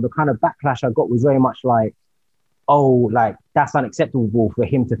was as well, the kind of backlash I got was very much like, oh, like that's unacceptable for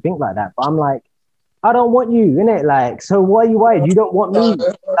him to think like that. But I'm like, I don't want you in it. Like, so why are you worried? You don't want me.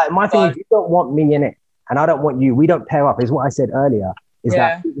 Like my thing is, you don't want me in it, and I don't want you. We don't pair up. Is what I said earlier. Is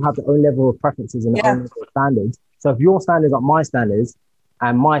that people have their own level of preferences and their own level of standards. So if your standards are my standards,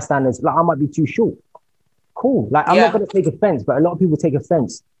 and my standards, like I might be too short. Cool. Like I'm not going to take offense, but a lot of people take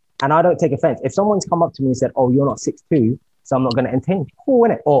offense, and I don't take offense. If someone's come up to me and said, "Oh, you're not 6'2", so I'm not going to entertain. Cool,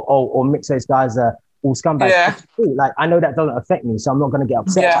 innit? Or mix those guys all scumbags. Yeah. Cool. Like I know that doesn't affect me, so I'm not going to get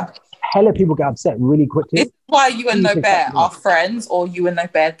upset. Yeah. Hella people get upset really quickly. It's why you and No Bear are friends, or you and No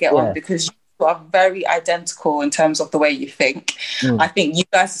Bear get on, because you are very identical in terms of the way you think. I think you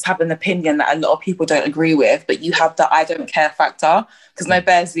guys just have an opinion that a lot of people don't agree with, but you have the I don't care factor, because No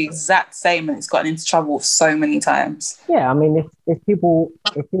Bear's the exact same and it's gotten into trouble so many times. Yeah, I mean, if people,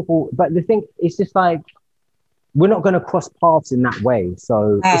 but the thing, it's just like, we're not going to cross paths in that way.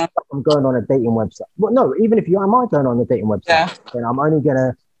 So it's like I'm going on a dating website. Well, no, even if I might going on a dating website, then I'm only going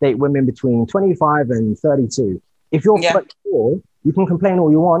to date women between 25 and 32. If you're 34, you can complain all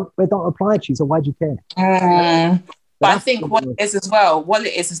you want, but it don't apply to you. So why do you care? But I think what it is as well,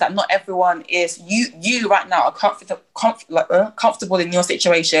 is that not everyone is, you right now are comfortable in your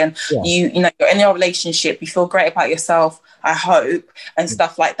situation. Yeah. You know, you're in your relationship, you feel great about yourself, I hope, and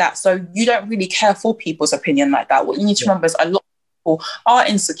stuff like that. So you don't really care for people's opinion like that. What you need to remember is a lot of people are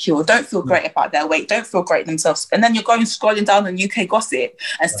insecure, don't feel great about their weight, don't feel great themselves. And then you're going scrolling down on UK gossip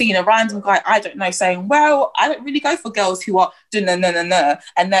and seeing a random guy, I don't know, saying, well, I don't really go for girls who are doing and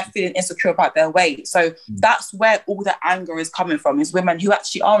they're feeling insecure about their weight. So that's where all the anger is coming from, is women who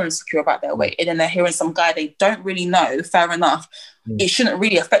actually are insecure about their weight. And then they're hearing some guy they don't really know, fair enough. It shouldn't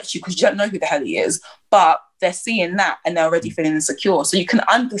really affect you because you don't know who the hell he is. But they're seeing that and they're already feeling insecure. So you can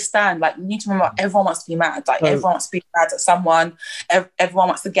understand, like, you need to remember, everyone wants to be mad. Like, everyone wants to be mad at someone. Everyone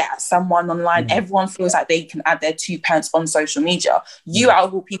wants to get at someone online. Everyone feels like they can add their 2 pence on social media. You, out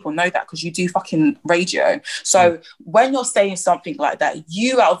of all people, know that because you do fucking radio. So when you're saying something like that,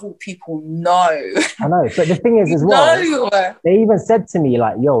 you, out of all people, know. I know. But the thing is, as well, they even said to me,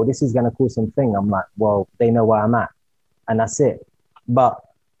 like, yo, this is going to cause something. I'm like, well, they know where I'm at. And that's it. But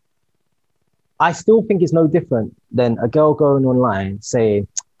I still think it's no different than a girl going online saying,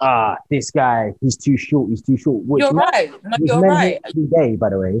 this guy, he's too short. Which you're right. No, you're right. Every day, by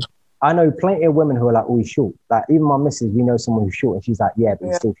the way. I know plenty of women who are like, oh, he's short. Like, even my missus, we know someone who's short, and she's like, yeah, but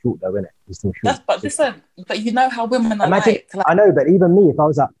he's still short though, isn't it? He's still short. But listen, but you know how women are like. I know, but even me, if I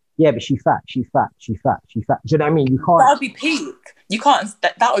was like, yeah, but she's fat. Do you know what I mean? You can't. That would be peak. You can't,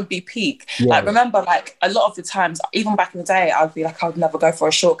 that would be peak. Yeah. Like, remember, like, a lot of the times, even back in the day, I'd be like, I would never go for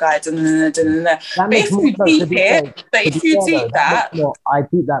a short guy. But if you deep it, but if you deep that. I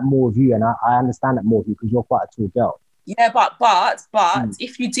deep that more of you, and I understand that more of you because you're quite a tall girl. Yeah, but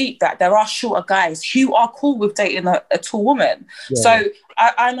if you deep that, there are shorter guys who are cool with dating a tall woman. Yeah. So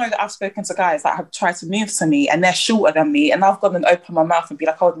I know that I've spoken to guys that have tried to move to me and they're shorter than me, and I've gone and opened my mouth and be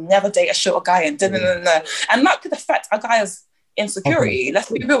like, I would never date a shorter guy, and and that could affect a guy's insecurity. Okay. Let's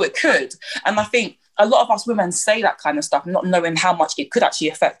be real, it could. And I think a lot of us women say that kind of stuff, not knowing how much it could actually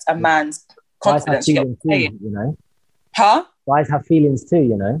affect a man's confidence. You know? Huh? Guys have feelings too,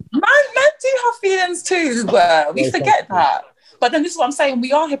 you know? Men do have feelings too. We forget that. But then this is what I'm saying,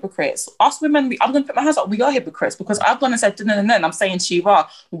 we are hypocrites. Us women, I'm going to put my hands up, we are hypocrites, because I've gone and said, I'm saying to you,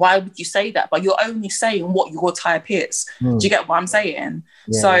 why would you say that? But you're only saying what your type is. Do you get what I'm saying?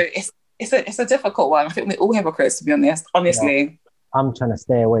 Yeah. So it's a difficult one. I think we're all hypocrites, to be honest, honestly. Yeah. I'm trying to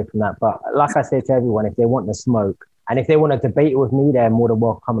stay away from that. But like I say to everyone, if they want the smoke And if they want to debate it with me, they're more than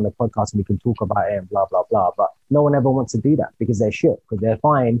welcome come on the podcast and we can talk about it and blah, blah, blah. But no one ever wants to do that because they're shit, because they're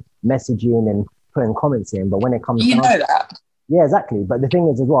fine messaging and putting comments in. But when it comes down to that. Yeah, exactly. But the thing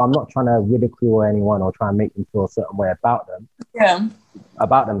is as well, I'm not trying to ridicule anyone or try and make them feel a certain way about them. Yeah.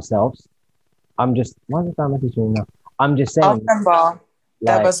 About themselves. I'm just, why is this guy messaging now? I'm just saying. I remember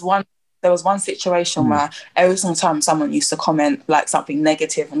there was one situation where every single time someone used to comment like something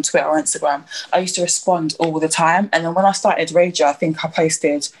negative on Twitter or Instagram, I used to respond all the time. And then when I started radio, I think I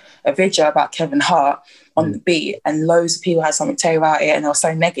posted a video about Kevin Hart on the beat, and loads of people had something to say about it, and they were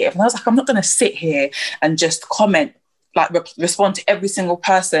so negative. And I was like, I'm not going to sit here and just comment, like respond to every single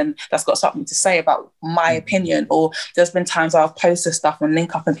person that's got something to say about my opinion. Or there's been times I've posted stuff on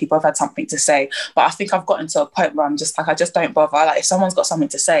Link Up and people have had something to say, but I think I've gotten to a point where I'm just like, I just don't bother. Like, if someone's got something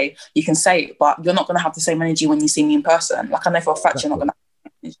to say, you can say it, but you're not going to have the same energy when you see me in person. Like, I know for a fact you're not going to.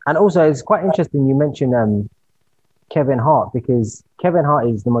 And also, it's quite interesting you mentioned Kevin Hart, because Kevin Hart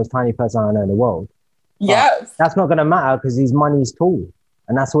is the most tiny person I know in the world. Yes. That's not going to matter because his money's tall.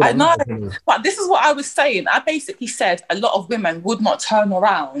 And that's what I know, but this is what I was saying. I basically said a lot of women would not turn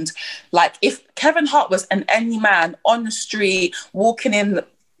around. Like, if Kevin Hart was any man on the street, walking in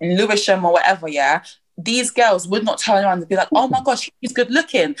Lewisham or whatever, yeah, these girls would not turn around and be like, oh my gosh, he's good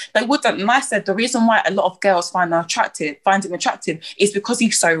looking. They wouldn't. And I said the reason why a lot of girls find him attractive is because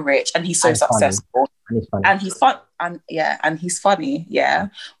he's so rich and he's so successful. And he's fun. And he's funny, yeah.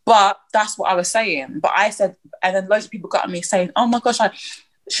 But that's what I was saying. But I said, and then loads of people got at me saying, oh my gosh,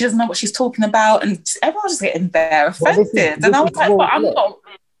 she doesn't know what she's talking about. And everyone was just getting very offended. And I was like, I'm not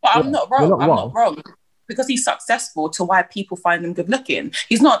wrong. I'm not wrong. Because he's successful to why people find him good looking.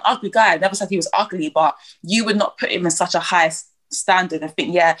 He's not an ugly guy. I never said he was ugly, but you would not put him in such a high standard and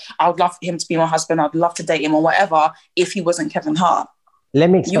think, yeah, I would love him to be my husband. I'd love to date him or whatever if he wasn't Kevin Hart. Let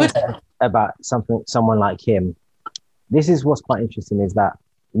me explain about someone like him. This is what's quite interesting, is that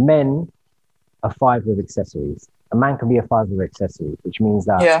men are five with accessories. A man can be a five with accessories, which means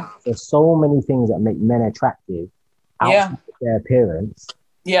that there's so many things that make men attractive outside of their appearance.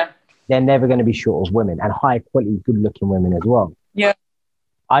 Yeah. They're never going to be short of women, and high quality, good looking women as well. Yeah.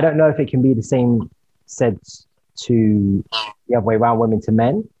 I don't know if it can be the same said to the other way around, women to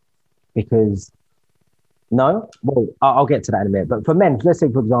men, because no, well, I'll get to that in a minute. But for men, let's say,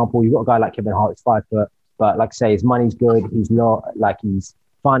 for example, you've got a guy like Kevin Hart, who's 5 foot, but like I say, his money's good, he's not, like, he's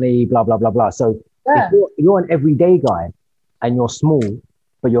funny, blah, blah, blah, blah. So if you're an everyday guy and you're small,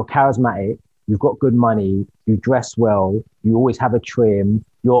 but you're charismatic, you've got good money, you dress well, you always have a trim,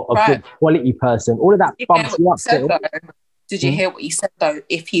 you're a good quality person, all of that bumps you up. Did you hear what he said, though?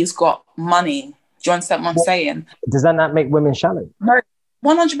 If he's got money, do you understand what I'm saying? Doesn't that make women shallow? No,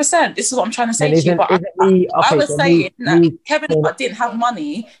 100%. This is what I'm trying to say to you. But I was saying that Kevin Hart didn't have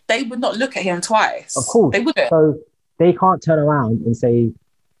money, they would not look at him twice. Of course. They wouldn't. So they can't turn around and say,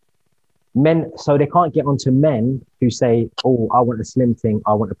 so they can't get onto men who say, oh, I want a slim thing,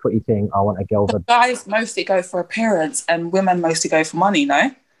 I want a pretty thing, I want a girl. But guys mostly go for appearance and women mostly go for money,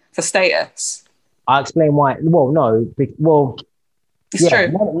 no? For status. I'll explain why. Well, no. It's true.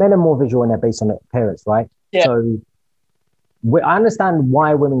 Men are more visual and they're based on appearance, right? Yeah. So I understand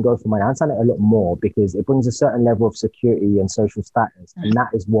why women go for money. I understand it a lot more because it brings a certain level of security and social status. And that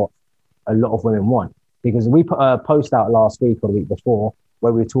is what a lot of women want. Because we put a post out last week or the week before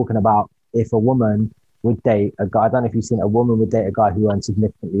where we were talking about if a woman would date a guy, I don't know if you've seen, a woman would date a guy who earns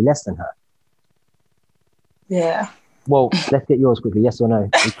significantly less than her. Yeah. Well, let's get yours quickly. Yes or no?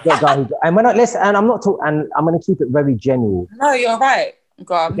 And when I'm not talking, and I'm going to keep it very general. No, you're right.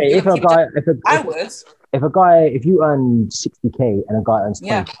 God, okay, if you earn 60k and a guy earns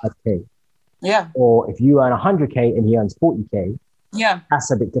 25k, or if you earn 100k and he earns 40k,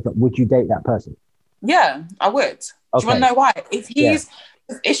 that's a bit different. Would you date that person? Yeah, I would. Okay. Do you want to know why? The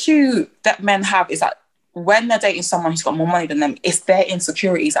issue that men have is that when they're dating someone who's got more money than them, it's their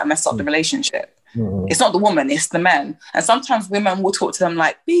insecurities that mess up the relationship. It's not the woman, it's the men. And sometimes women will talk to them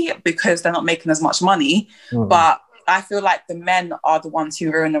like, because they're not making as much money. But I feel like the men are the ones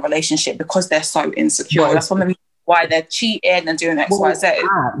who ruin the relationship because they're so insecure. That's one of the reasons why they're cheating and doing X, Y, Z.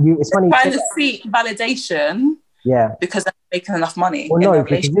 It's funny. They're trying to seek validation because they're making enough money. Well, no,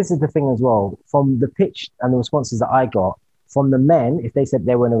 because this is the thing as well. From the pitch and the responses that I got from the men, if they said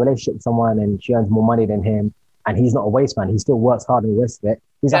they were in a relationship with someone and she earns more money than him and he's not a waste man, he still works hard and the rest of it.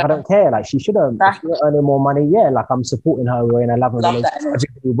 He's like, I don't care. Like, she should have earning more money. Yeah, like, I'm supporting her. We're in a loving relationship.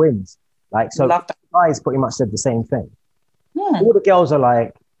 Everybody wins. Like, so guys pretty much said the same thing. All the girls are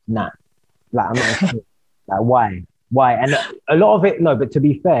like, nah. Like, I'm not like, why? And a lot of it, no, but to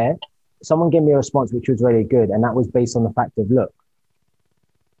be fair, someone gave me a response which was really good. And that was based on the fact of, look,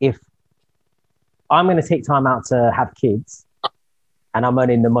 if I'm going to take time out to have kids and I'm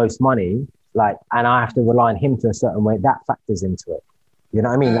earning the most money, like, and I have to rely on him to a certain way, that factors into it. You know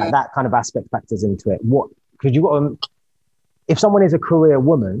what I mean? Like that kind of aspect factors into it. Because you got to, if someone is a career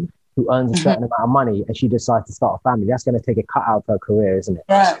woman who earns a certain amount of money and she decides to start a family, that's going to take a cut out of her career, isn't it?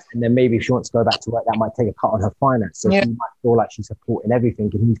 Right. And then maybe if she wants to go back to work, that might take a cut on her finance. So she might feel like she's supporting everything,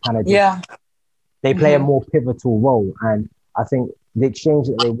 and he's kind of they play a more pivotal role. And I think the exchange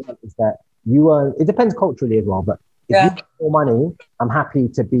that they want is that you earn, it depends culturally as well, but if you have more money, I'm happy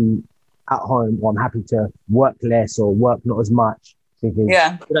to be at home, or I'm happy to work less or work not as much. Because, you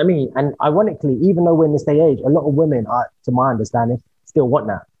know what I mean? And ironically, even though we're in this day and age, a lot of women, to my understanding, still want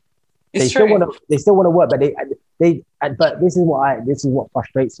that. They still want to work, but but this is what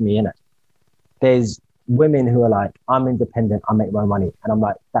frustrates me, innit? There's women who are like, I'm independent, I make my own money. And I'm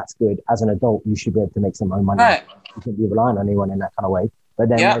like, that's good. As an adult, you should be able to make some own money. Right. You shouldn't be relying on anyone in that kind of way. But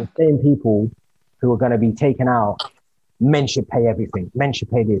then the same people who are going to be taken out, men should pay everything. Men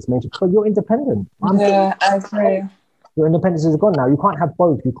should pay this. Men should, but you're independent. I agree. Your independence is gone now. You can't have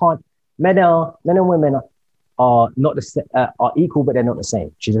both. You can't. Men and women are not are equal, but they're not the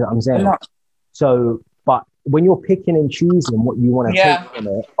same. Do you know what I'm saying? So, but when you're picking and choosing what you want to take from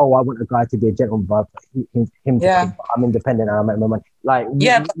it, I want a guy to be a gentleman, but I'm independent and I make my money. Like,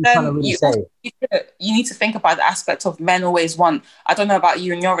 but then you need to think about the aspect of men always want, I don't know about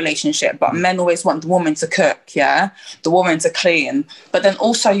you and your relationship, but men always want the woman to cook, the woman to clean. But then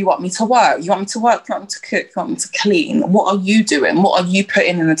also you want me to work. You want me to work, you want me to cook, you want me to clean. What are you doing? What are you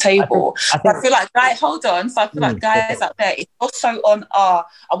putting in the table? I feel like guys out there, it's also on I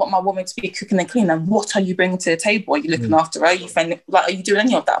want my woman to be cooking and clean. And what are you bringing to the table? Are you looking after her? Are you doing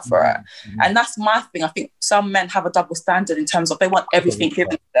any of that for her? And that's my thing. I think some men have a double standard in terms of they want everything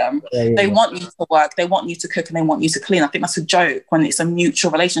given to them. They want you to work, they want you to cook, and they want you to clean. I think that's a joke when it's a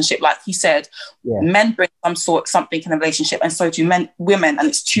mutual relationship. Like you said, men bring something in a relationship, and so do women, and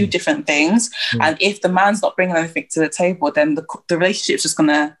it's two different things. And if the man's not bringing anything to the table, then the relationship's just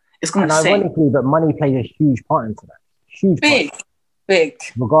gonna sink. Ironically, but money plays a huge part into that. Big.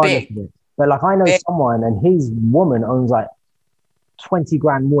 Regardless of it. But like I know someone, and his woman owns like 20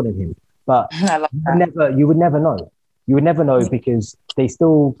 grand more than him. But you would never know. You would never know because they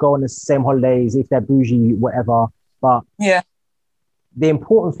still go on the same holidays, if they're bougie, whatever. But the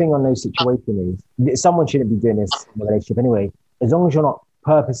important thing on those situations is someone shouldn't be doing this in a relationship anyway. As long as you're not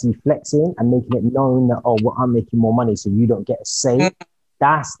purposely flexing and making it known that, I'm making more money, so you don't get a say.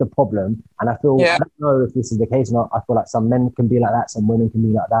 That's the problem. And I feel, I don't know if this is the case or not. I feel like some men can be like that, some women can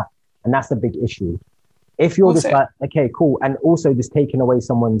be like that. And that's the big issue. If you're just like, okay, cool. And also just taking away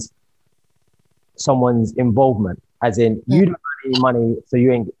someone's involvement, as in you don't earn any money, so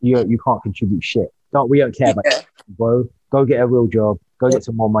you can't contribute shit. We don't care about that, bro. Go get a real job, go get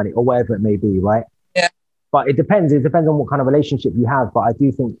some more money, or whatever it may be, right? Yeah. But it depends on what kind of relationship you have. But I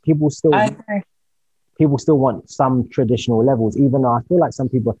do think people still want some traditional levels, even though I feel like some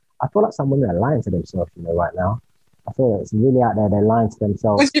women are lying to themselves, right now. I feel like it's really out there, they're lying to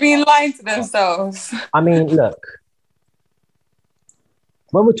themselves. What do you mean lying to themselves? I mean, look,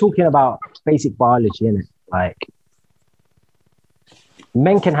 when we're talking about basic biology, innit? Like,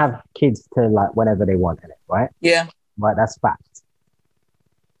 men can have kids to like whenever they want, innit? Right? Yeah. Right, that's fact.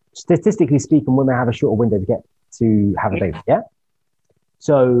 Statistically speaking, women have a shorter window to have a baby, yeah?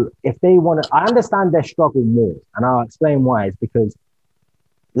 So if they want to, I understand their struggle more, and I'll explain why. It's because,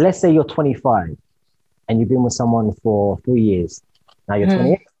 let's say you're 25 and you've been with someone for 3 years. Now you're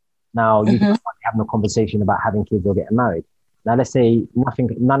 28. Now you can start having a conversation about having kids or getting married. Now let's say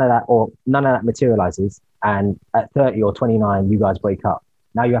none of that materializes, and at 30 or 29 you guys break up.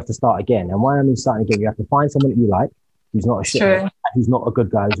 Now you have to start again. And when I mean starting again, you have to find someone that you like, who's not a shit, who's not a good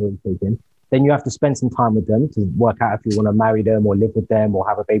guy, who's already taken. Then you have to spend some time with them to work out if you want to marry them or live with them or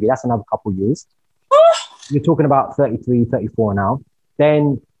have a baby. That's another couple of years. You're talking about 33, 34 now.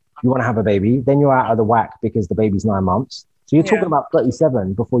 Then you want to have a baby. Then you're out of the whack because the baby's 9 months. So you're talking about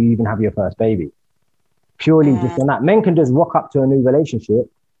 37 before you even have your first baby. Purely just on that. Men can just rock up to a new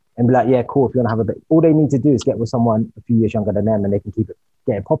relationship and be like, yeah, cool, if you want to have a baby. All they need to do is get with someone a few years younger than them and they can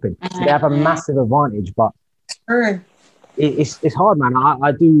get it popping. So they have a massive advantage, but it's hard, man.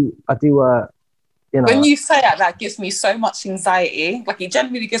 I do When you say that gives me so much anxiety. Like, it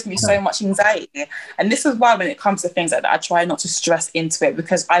genuinely gives me so much anxiety. And this is why when it comes to things like that, I try not to stress into it,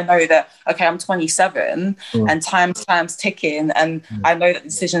 because I know that, okay, I'm 27 and time's ticking, and I know that the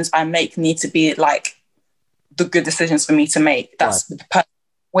decisions I make need to be like the good decisions for me to make. That's with the person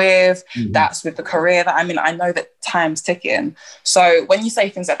with, that's with the career that I'm in. I know that time's ticking. So when you say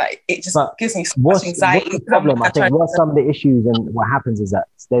things like that, it just gives me so much anxiety. What's the problem? I think what some of the issues and what happens is that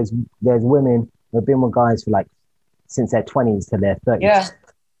there's women I've been with guys for like since their 20s to their 30s. Yeah.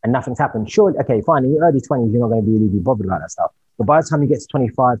 And nothing's happened. Sure, okay, fine. In your early 20s, you're not going to really be bothered about that stuff. But by the time you get to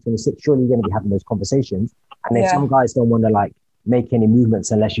 25, 26, surely you're going to be having those conversations. And if some guys don't want to like make any movements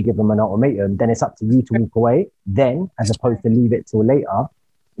unless you give them an ultimatum, then it's up to you to walk away then, as opposed to leave it till later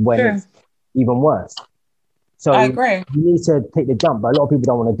when it's even worse. So I agree. You need to take the jump, but a lot of people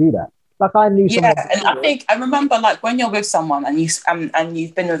don't want to do that. Like I knew someone. Yeah, and I remember like when you're with someone and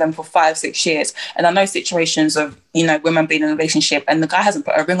you've been with them for 5-6 years, and I know situations of, you know, women being in a relationship and the guy hasn't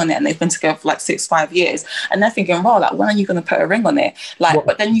put a ring on it and they've been together for like 6-5 years, and they're thinking, well, like when are you going to put a ring on it? Like,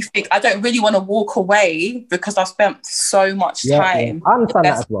 but then you think, I don't really want to walk away because I've spent so much time. I understand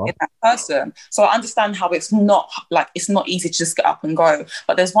that as well. In that person, so I understand how it's not easy to just get up and go.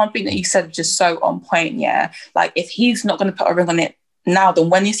 But there's one thing that you said just so on point. Yeah, like if he's not going to put a ring on it now, then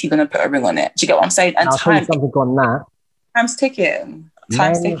when is he going to put a ring on it? Do you get what I'm saying? And I'll tell you something on that. Time's ticking.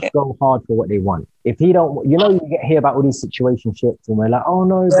 Men go hard for what they want. If he don't, you know, you hear about all these situationships and we're like, oh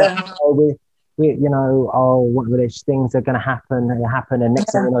no, but we you know, oh, what were these things are going to happen, and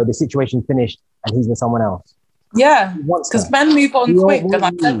next thing you know, the situation's finished and he's with someone else. Yeah, because men move on quick. And I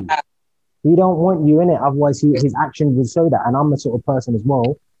said that. He don't want you in it, otherwise his actions will show that. And I'm the sort of person as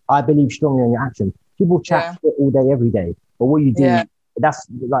well, I believe strongly in your actions. People chat shit all day, every day. But what you do, that's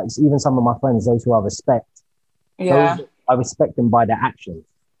like, even some of my friends, those who I respect, I respect them by their actions,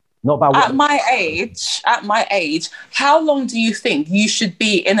 not by what. At my age, how long do you think you should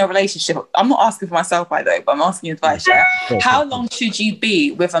be in a relationship? I'm not asking for myself, by the way, but I'm asking you advice. How long should you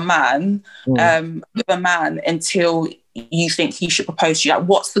be with a man, until you think he should propose to you? Like,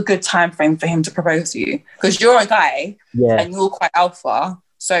 what's the good time frame for him to propose to you? Because you're a guy and you're quite alpha,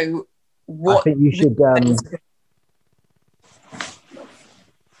 so what? I think you should.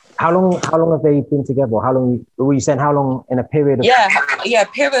 How long have they been together? How long were you saying? How long in a period of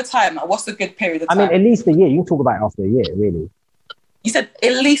period of time? What's a good period of time? I mean, at least a year. You can talk about it after a year, really. You said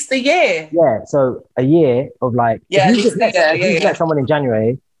at least a year. Yeah, so a year of like, if you met someone in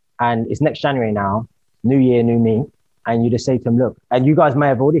January and it's next January now, new year, new me, and you just say to them, look, and you guys may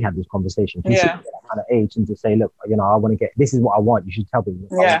have already had this conversation. You should get that kind of age and just say, look, you know, I want to get, this is what I want. You should tell me.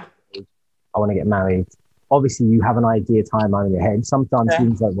 I want to get married. Obviously, you have an idea timeline in your head. Sometimes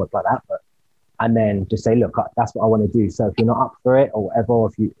things don't work like that, and then just say, look, that's what I want to do. So if you're not up for it or whatever,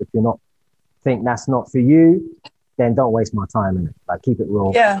 or if you're not think that's not for you, then don't waste my time in it. Like, keep it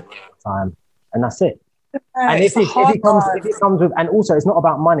real. Time, and that's it. And if it comes with, and also it's not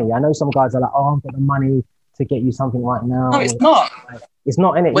about money. I know some guys are like, oh, I've got the money to get you something right now. No, it's not. Like, it's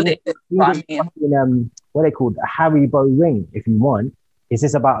not in it. What they called a Haribo ring, if you want. Is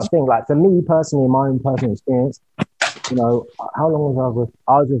this about a thing? Like, for me personally, in my own personal experience, you know, how long was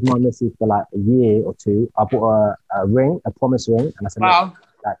I was with my missus for like a year or two. I bought a ring, a promise ring, and I said, wow,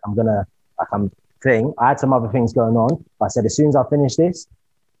 like I'm thing. I had some other things going on, but I said, as soon as I finish this,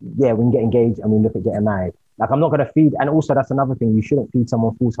 we can get engaged and we look at getting married. Like, I'm not going to feed, and also that's another thing, you shouldn't feed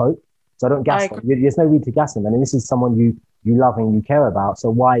someone false hope. So don't gas them. There's no need to gas them. And this is someone you love and you care about. So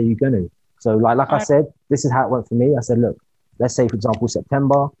why are you going to? So like I said, this is how it went for me. I said, look, let's say, for example,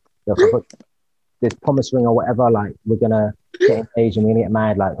 September, this promise ring or whatever, like, we're going to get engaged and we're going to get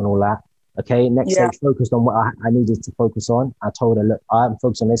married, like, and all that. Okay, next stage, focused on what I needed to focus on. I told her, look, I'm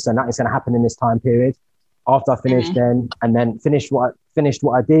focused on this, and that is going to happen in this time period. After I finished finished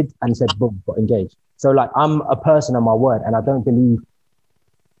what I did, and said, boom, got engaged. So, like, I'm a person of my word, and I don't believe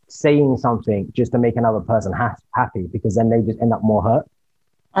saying something just to make another person happy, because then they just end up more hurt.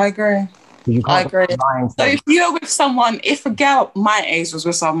 I agree. I agree. So if you're with someone, if a girl my age was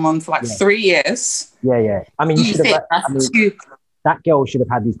with someone for like 3 years. I mean, that girl should have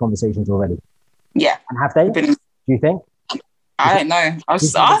had these conversations already. Yeah. And have they? Do you think? I don't know. I was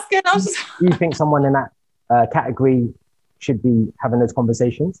just asking. Do you think someone in that category should be having those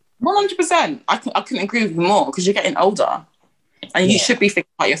conversations? 100%. I couldn't agree with you more, because you're getting older. And you should be thinking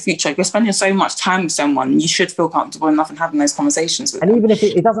about your future. If you're spending so much time with someone, you should feel comfortable enough in having those conversations with them. And even if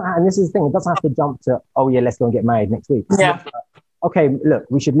it doesn't, and this is the thing, it doesn't have to jump to, oh yeah, let's go and get married next week. Yeah. Okay, look,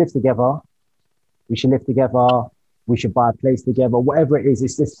 we should live together. We should buy a place together. Whatever it is,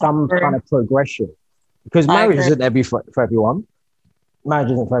 it's just some kind of progression. Because marriage isn't there for everyone.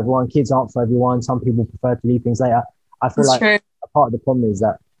 Marriage isn't for everyone. Kids aren't for everyone. Some people prefer to leave things later. I feel like a part of the problem is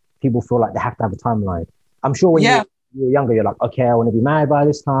that people feel like they have to have a timeline. I'm sure when you're younger, you're like, okay, I want to be married by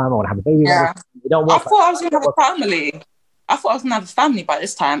this time. I want to have a baby by this time. It don't work. I thought I was going to have a family. I thought I was going to have a family by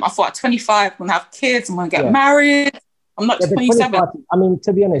this time. I thought at 25, I'm going to have kids. I'm going to get married. I'm not 27. I mean,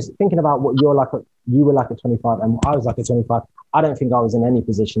 to be honest, thinking about what you were like at 25 and I was like at 25, I don't think I was in any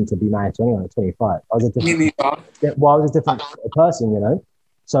position to be married to anyone at 25. I was a different person, you know?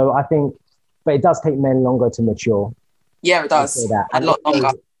 So I think but it does take men longer to mature. Yeah, it does. A lot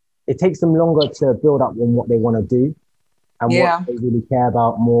longer. It takes them longer to build up on what they want to do and what they really care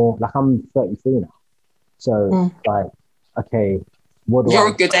about more. Like, I'm 33 now. So, like, okay, you're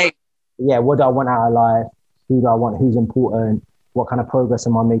a good age. Yeah, what do I want out of life? Who do I want? Who's important? What kind of progress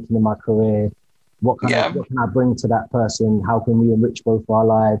am I making in my career? What can I bring to that person? How can we enrich both our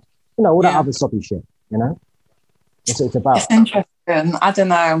lives? You know, all that other soppy shit, you know? That's what it's about. It's interesting. I don't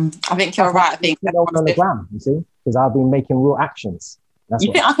know. I think you're right. I think on the gram, you see? Because I've been making real actions.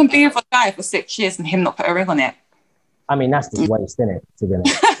 You think I can be with a guy for 6 years and him not put a ring on it? I mean, that's just waste, isn't it? To be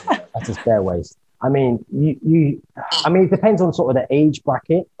honest. That's just fair waste. I mean, I mean, it depends on sort of the age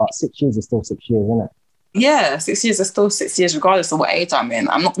bracket, but 6 years is still 6 years, isn't it? Yeah, 6 years is still 6 years, regardless of what age I'm in.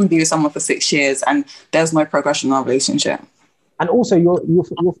 I'm not going to be with someone for 6 years and there's no progression in our relationship. And also, you'll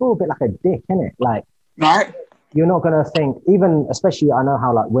feel a bit like a dick, innit? Like, right? You're not going to think, even, especially, I know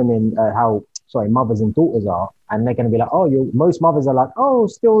how like women, mothers and daughters are, and they're going to be like, most mothers are like,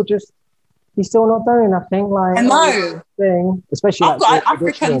 he's still not doing nothing. Like, I know. Thing. Especially I've got an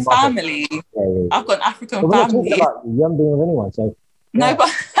African family. Yeah. I've got an African family. You haven't been with anyone, so. Yeah. No,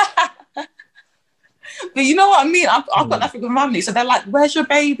 but you know what I mean? I've got an African family, so they're like, where's your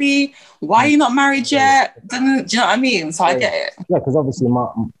baby? Why are you not married yet? Do you know what I mean? So I get it. Yeah, because obviously my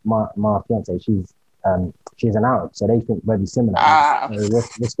fiance, she's an Arab, so they think very similar.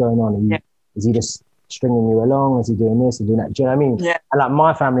 What's going on? Is he just stringing you along? Is he doing this and doing that? Do you know what I mean? Yeah. And like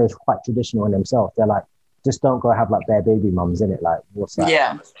my family is quite traditional in themselves. They're like, just don't go have like bare baby mums in it. Like, what's that?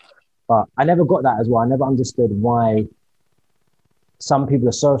 Yeah. But I never got that as well. I never understood why some people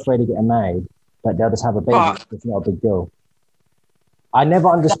are so afraid of getting married, but they'll just have a baby. It's not a big deal. I never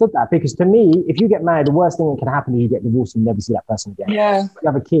understood that, because to me, if you get married, the worst thing that can happen is you get divorced and never see that person again. Yeah. If you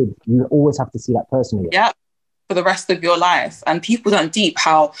have a kid, you always have to see that person again. Yeah. For the rest of your life. And people don't deep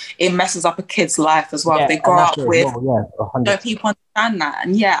how it messes up a kid's life as well. Yeah, if they grow up with, don't people understand that.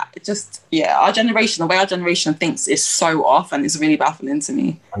 And our generation, the way our generation thinks is so off, and it's really baffling to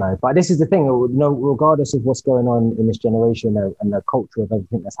me. I know, but this is the thing, regardless of what's going on in this generation and the culture of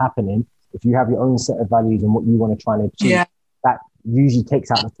everything that's happening, if you have your own set of values and what you want to try and achieve, that usually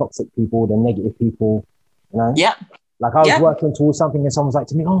takes out the toxic people, the negative people, you know? Yeah. Like I was working towards something and someone's like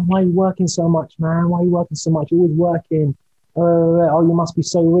to me, why are you working so much, man? Why are you working so much? You're always working. You must be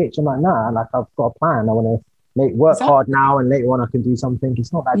so rich. I'm like, nah, like I've got a plan. I want to work hard now and later on I can do something.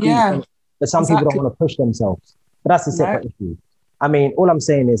 It's not that deep. But some people don't want to push themselves. But that's a separate issue. I mean, all I'm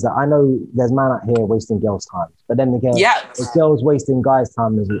saying is that I know there's man out here wasting girls' time. But then again, there's girls wasting guys'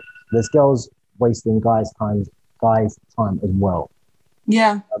 time as well. There's girls wasting guys' time as well.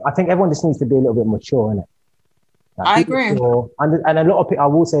 Yeah. I think everyone just needs to be a little bit mature, innit? Like, I agree. And a lot of people, I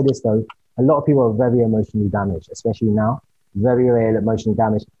will say this though, a lot of people are very emotionally damaged, especially now, very, very emotionally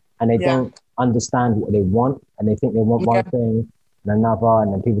damaged, and they don't understand what they want, and they think they want one thing and another,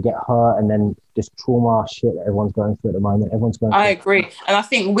 and then people get hurt, and then just trauma shit that everyone's going through at the moment. I agree. And I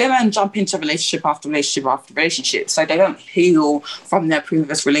think women jump into relationship after relationship after relationship, so they don't heal from their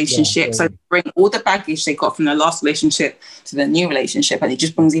previous relationship. So they bring all the baggage they got from their last relationship to their new relationship, and it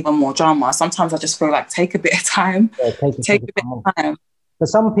just brings even more drama. Sometimes I just feel like take a bit of time. Take a bit of time. But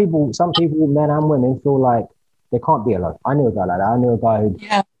some people, men and women, feel like they can't be alone. I knew a guy like that. I knew a guy who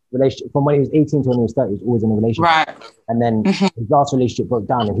relationship from when he was 18 to when he was 30, he was always in a relationship. Right. And then his last relationship broke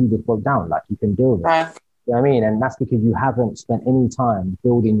down and he just broke down. Like, you can deal with it. Right. You know what I mean? And that's because you haven't spent any time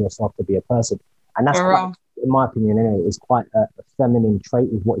building yourself to be a person. And that's, quite, in my opinion, anyway, is quite a feminine trait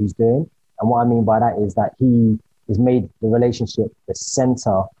of what he's doing. And what I mean by that is that he has made the relationship the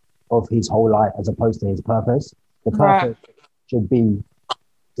center of his whole life as opposed to his purpose. The purpose should be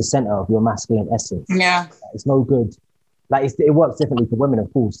the center of your masculine essence. Yeah. It's no good. Like, it works differently for women,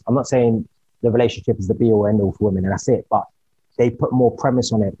 of course. I'm not saying the relationship is the be all end all for women, and that's it. But they put more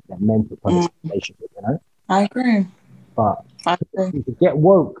premise on it than men put premise on the relationship, you know? I agree. But get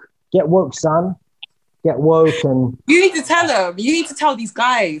woke, son. Get woke, and you need to tell them. You need to tell these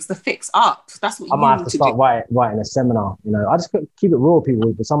guys to fix up. That's what you need to do. I might have to start writing a seminar. You know, I just keep it real, with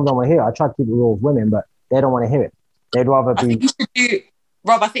people. But some don't want to hear it. I try to keep it real with women, but they don't want to hear it. They'd rather be.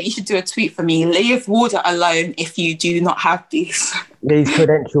 Rob, I think you should do a tweet for me. Leave Wardah alone if you do not have these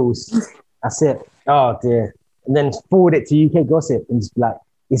credentials. That's it. Oh dear. And then forward it to UK Gossip and just be like,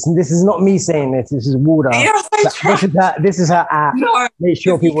 this is not me saying this. This is Wardah. This is her app. No, make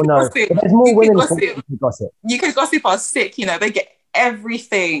sure people know. There's more women in Gossip. UK Gossip are sick. You know, they get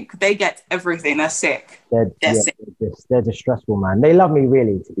everything. They're sick. They're sick. They're just stressful, man. They love me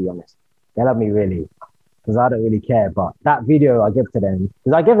really, to be honest. They love me really. Because I don't really care, but that video I give to them,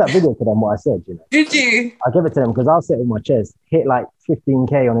 because I gave that video to them what I said, you know. Did you? I give it to them because I'll sit with my chest, hit like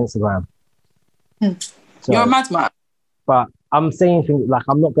 15K on Instagram. So, you're a madman. but I'm saying things like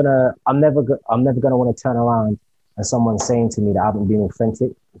I'm never gonna want to turn around and someone's saying to me that I haven't been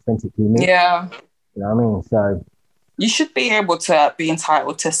authentically me. Yeah. You know what I mean? So you should be able to be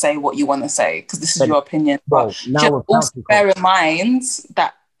entitled to say what you want to say because this is your opinion. But just also bear in mind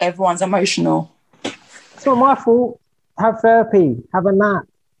that everyone's emotional. It's not my fault. Have therapy. Have a nap.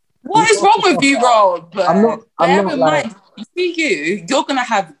 What is wrong with you, Rob? I'm not mind. You're gonna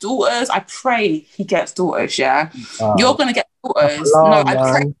have daughters. I pray he gets daughters. Yeah, you're gonna get daughters. I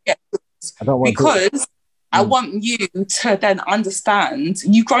pray he gets daughters because I want you to then understand.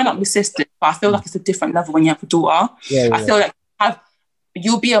 You've grown up with sisters, but I feel like it's a different level when you have a daughter. I feel like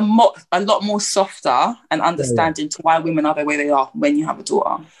you'll be a lot more softer and understanding to why women are the way they are when you have a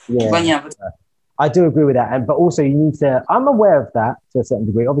daughter. I do agree with that. But also you need to, I'm aware of that to a certain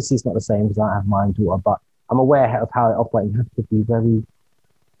degree. Obviously it's not the same because I don't have my own daughter, but I'm aware of how it operates. You have to be very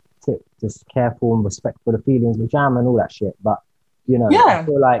just careful and respectful of the feelings of jam and all that shit. But, you know, I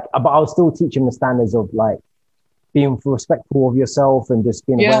feel like, but I'll still teach him the standards of like being respectful of yourself and just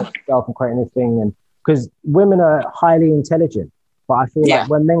being aware of yourself and creating this thing. And because women are highly intelligent, but I feel like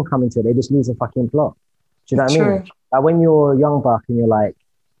when men come into it, they just lose a fucking plot. Do you know what I mean? Like when you're a young buck and you're like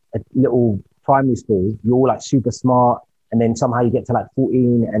a little primary school, you're all like super smart, and then somehow you get to like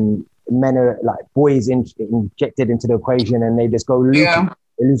 14 and men are like boys injected into the equation and they just go loopy.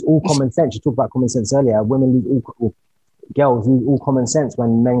 They lose all common sense. You talked about common sense earlier. Women lose girls lose all common sense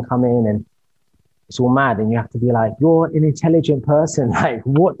when men come in and it's all mad, and you have to be like, you're an intelligent person. Like,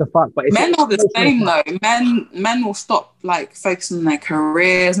 what the fuck? But men are the same though. Men will stop like focusing on their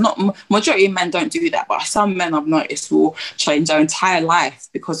careers. Not majority of men don't do that, but some men I've noticed will change their entire life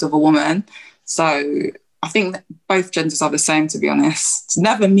because of a woman. So I think that both genders are the same, to be honest. It's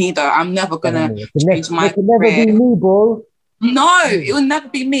never me though. I'm never gonna change my career. It can never be me, bro. No, it will never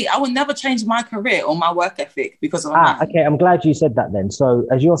be me. I will never change my career or my work ethic because of a man. Okay, I'm glad you said that then. So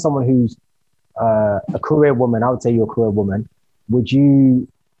as you're someone who's a career woman, I would say you're a career woman. Would you,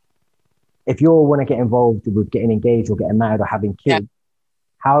 if you want to get involved with getting engaged or getting married or having kids,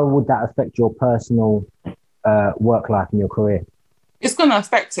 how would that affect your personal work life and your career? It's going to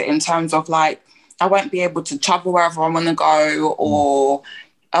affect it in terms of like, I won't be able to travel wherever I want to go, or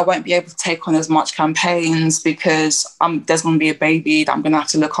I won't be able to take on as much campaigns because there's going to be a baby that I'm going to have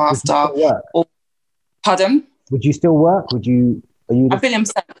to look after. Pardon? Would you still work? I feel him.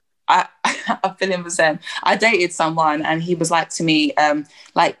 I feel him. I dated someone and he was like to me,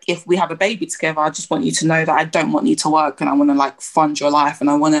 like, if we have a baby together, I just want you to know that I don't want you to work and I want to like fund your life and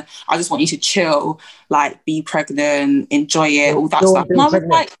I just want you to chill, like be pregnant, enjoy it, all that stuff. And I was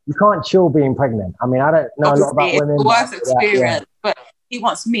like, you can't chill being pregnant. I mean, I don't know a lot about women. It's the worst experience, but he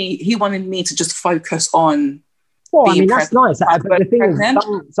wanted me to just focus on. Well, I mean, that's nice. But the thing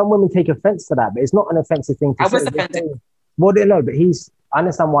is, some women take offense to that, but it's not an offensive thing to say. I was offended. Well, no, but I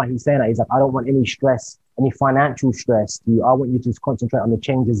understand why he's saying that. He's like, I don't want any stress, any financial stress. I want you to just concentrate on the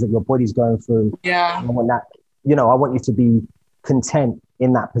changes that your body's going through. Yeah. I want that, I want you to be content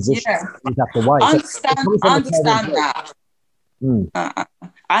in that position. Yeah. You have to worry. I understand that.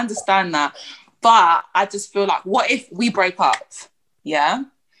 I understand that. But I just feel like, what if we break up? Yeah.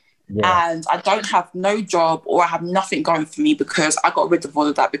 And I don't have no job or I have nothing going for me because I got rid of all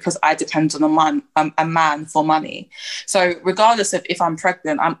of that because I depend on a man for money. So regardless of if I'm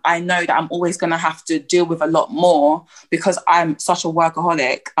pregnant, I know that I'm always going to have to deal with a lot more because I'm such a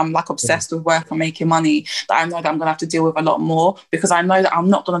workaholic. I'm like obsessed with work and making money that I know that I'm going to have to deal with a lot more because I know that I'm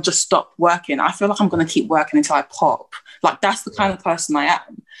not going to just stop working. I feel like I'm going to keep working until I pop. Like that's the kind of person I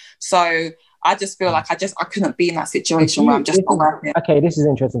am. So I just feel like I couldn't be in that situation where I'm just not working. Okay, this is an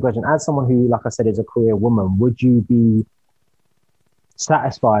interesting question. As someone who, like I said, is a career woman, would you be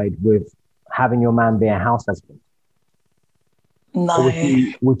satisfied with having your man be a house husband? No. Or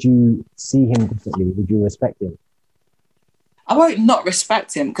would you see him differently? Would you respect him? I won't not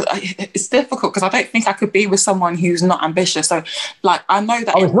respect him because it's difficult because I don't think I could be with someone who's not ambitious. So, like, I know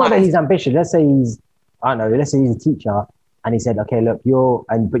that. Oh, it's not that he's ambitious. Let's say he's a teacher. And he said, okay, look,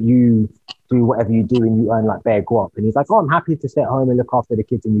 but you do whatever you do and you earn like bare guap. And he's like, oh, I'm happy to stay at home and look after the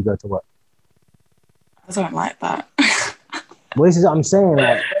kids and you go to work. I don't like that. Well, this is what I'm saying.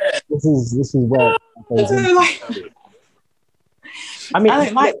 Like, this is where. I mean, I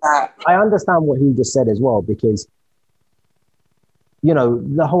don't like that. I understand what he just said as well, because,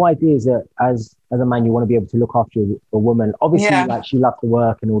 the whole idea is that as a man, you want to be able to look after a woman. Obviously, like she loves to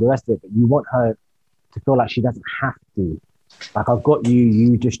work and all the rest of it, but you want her to feel like she doesn't have to. Like, I've got you,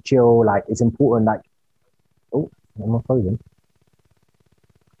 you just chill. Like, it's important. Like, oh, am I frozen?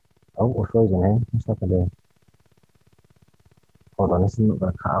 Oh, we're frozen here. What's happening? Hold on, this is not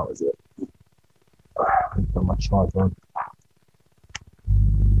going to cut out, is it? put my charger on.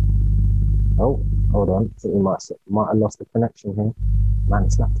 Oh, hold on. I think we might have lost the connection here. Man,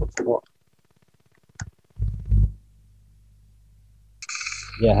 this laptop's what?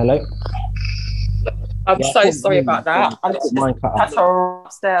 Yeah, hello? I'm so sorry about that. I just had to run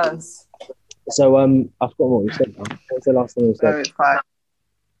upstairs. So, I've forgotten what we said now. What was the last thing we said?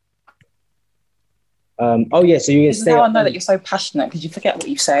 Oh, yeah, so you're going to stay. This is how I know that you're so passionate, because you forget what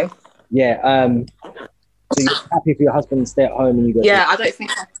you say. Yeah, so you're happy for your husband to stay at home and you go. Yeah, I don't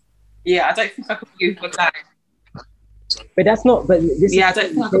think I could be with a guy. But that's not. But this. Yeah, I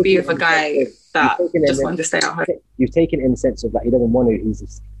don't think I could be with a guy that just wanted to stay at home. You've taken it in the sense of like he doesn't want to.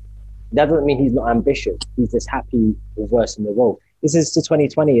 That doesn't mean he's not ambitious. He's just happy reversing the role. This is to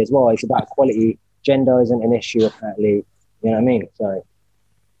 2020 as well. It's about equality. Gender isn't an issue apparently. You know what I mean? So.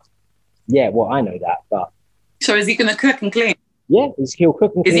 Yeah, well, I know that, but. So is he going to cook and clean? Yeah, he'll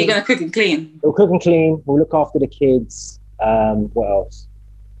cook and clean. Is he going to cook and clean? He'll cook and clean. He'll look after the kids. What else?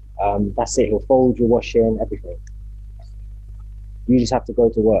 That's it. He'll fold your washing, everything. You just have to go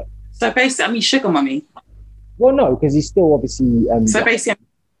to work. So basically, I mean, sugar mummy. Well, no, because he's still obviously. So basically,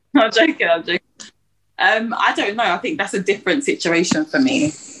 I'm joking. I don't know. I think that's a different situation for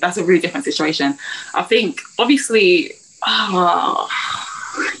me. That's a really different situation. I think, obviously,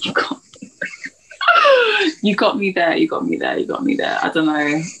 you got me there. I don't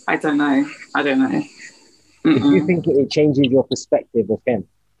know. Do you think it changes your perspective of him?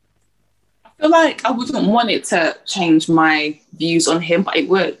 I feel like I wouldn't want it to change my views on him, but it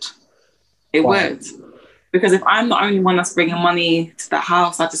would. It would. Because if I'm the only one that's bringing money to the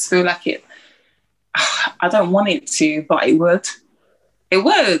house, I just feel like it. I don't want it to, but it would. It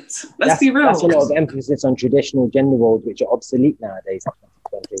would. Let's be real. That's a lot of emphasis on traditional gender roles, which are obsolete nowadays.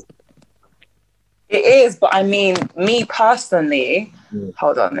 It is, but I mean, me personally,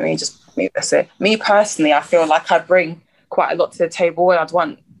 hold on, let me just move this in. Me personally, I feel like I bring quite a lot to the table, and I'd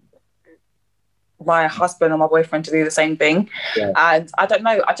want my husband or my boyfriend to do the same thing. Yeah. And I don't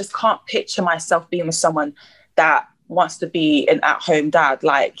know, I just can't picture myself being with someone that wants to be an at-home dad.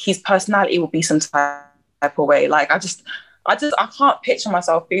 Like, his personality will be some type of way. Like, I can't picture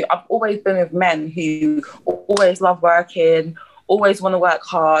myself being. I've always been with men who always love working, always want to work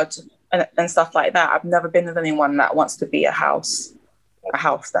hard, and stuff like that. I've never been with anyone that wants to be a house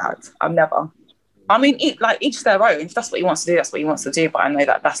dad. I've never. I mean, each their own. If that's what he wants to do, that's what he wants to do. But I know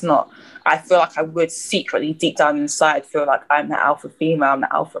that that's not. I feel like I would secretly, deep down inside, feel like I'm the alpha female, I'm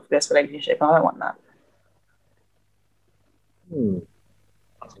the alpha of this relationship, and I don't want that.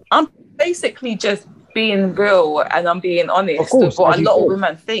 I'm basically just being real and I'm being honest with what a lot of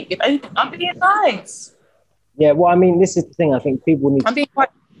women think. If anything, I'm being nice. Yeah, well, I mean, this is the thing. I think people need.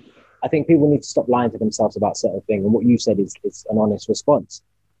 I think people need to stop lying to themselves about certain things. And what you said is an honest response.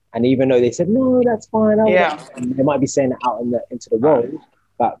 And even though they said, no, that's fine. They might be saying it out into the world.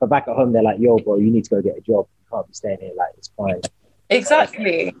 But back at home, they're like, yo, bro, you need to go get a job. You can't be staying here. Like, it's fine.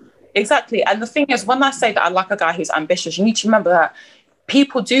 Exactly. And the thing is, when I say that I like a guy who's ambitious, you need to remember that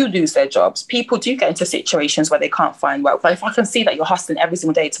people do lose their jobs. People do get into situations where they can't find work. But if I can see that you're hustling every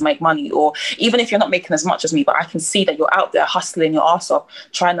single day to make money, or even if you're not making as much as me, but I can see that you're out there hustling your ass off,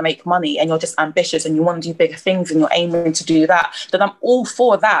 trying to make money, and you're just ambitious and you want to do bigger things and you're aiming to do that, then I'm all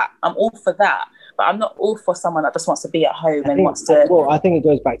for that. But I'm not all for someone that just wants to be at home wants to... Well, I think it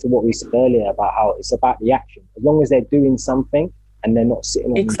goes back to what we said earlier about how it's about the action. As long as they're doing something and they're not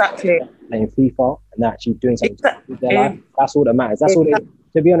sitting on playing FIFA and they're actually doing something with their life, that's all that matters. That's all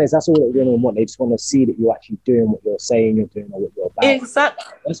to be honest, that's all that women want. They just want to see that you're actually doing what you're saying you're doing or what you're about.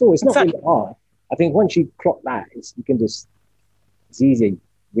 Exactly. That's all. It's not really hard. I think once you clock that, it's easy,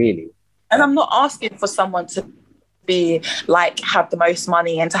 really. And I'm not asking for someone to be like, have the most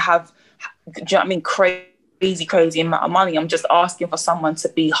money and to have, do you know what I mean, crazy amount of money. I'm just asking for someone to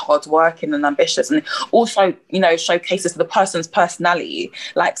be hardworking and ambitious, and also, showcases the person's personality.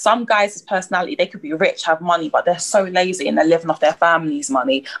 Like, some guys' personality, they could be rich, have money, but they're so lazy and they're living off their family's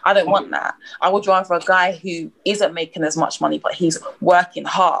money. I don't want that. I would rather a guy who isn't making as much money, but he's working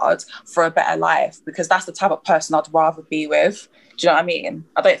hard for a better life, because that's the type of person I'd rather be with. Do you know what I mean?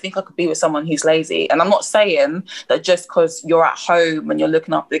 I don't think I could be with someone who's lazy. And I'm not saying that just because you're at home and you're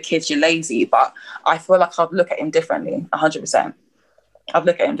looking after the kids, you're lazy, but I feel like I'd look at him differently, 100%. I'd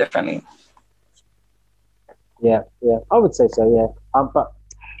look at him differently. Yeah, I would say so, yeah. But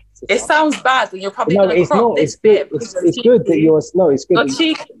it sounds bad, and you're probably going to crop this bit. It's good that you're... No, it's good.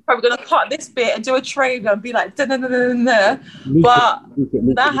 You're probably going to cut this bit and do a trailer and be like, but No,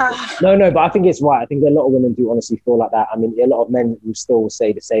 but I think it's right. I think a lot of women do honestly feel like that. I mean, a lot of men will still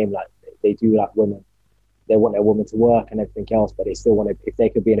say the same, like, they do like women. they want their woman to work and everything else, but they still want to, if they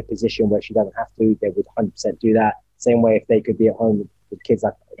could be in a position where she doesn't have to, they would 100% do that. Same way if they could be at home with kids,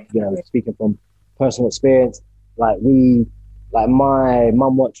 like, you know, speaking from personal experience, like my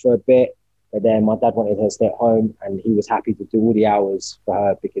mum worked for a bit, but then my dad wanted her to stay at home, and he was happy to do all the hours for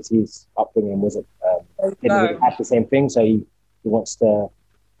her because his upbringing wasn't, didn't really have the same thing. So he wants to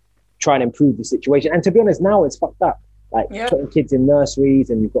try and improve the situation. And to be honest, now it's fucked up. Like putting kids in nurseries,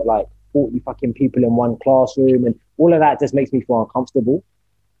 and you've got like 40 fucking people in one classroom, and all of that just makes me feel uncomfortable.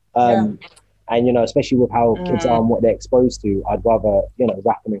 And, you know, especially with how kids are and what they're exposed to, I'd rather, you know,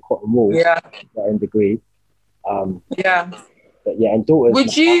 wrap them in cotton wool to a certain degree. But yeah, and daughters.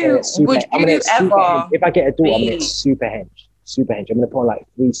 Would you ever? If I get a daughter, I'm gonna get super hench. Super hench. I'm gonna put on like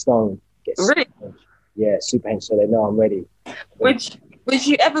 3 stone. Really? Yeah, super hench, so they know I'm ready. Would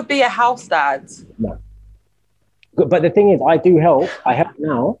you ever be a house dad? No. But the thing is, I do help. I help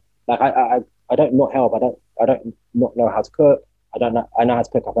now. Like I don't not help. I don't not know how to cook. I know how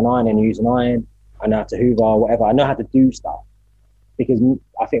to pick up an iron and use an iron. I know how to hoover or whatever. I know how to do stuff, because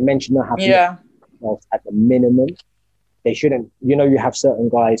I think men should know how to do themselves at the minimum. They shouldn't, you know, you have certain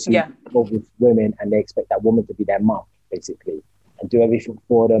guys who involve with women and they expect that woman to be their mum, basically, and do everything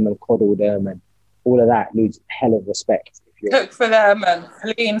for them and coddle them, and all of that lose hell of respect. Cook for them and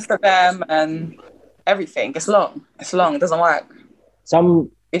clean for them and everything. It's long. It doesn't work.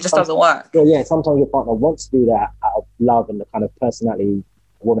 It just doesn't work. Well, yeah, sometimes your partner wants to do that out of love, and the kind of personality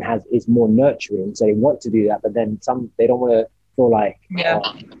a woman has is more nurturing, so they want to do that, but then they don't want to feel like,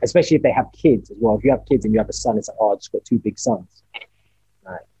 especially if they have kids as well. If you have kids and you have a son, it's like, oh, I just got 2 big sons.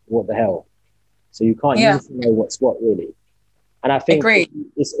 Like, what the hell? So you can't use to know what's what, really. And I think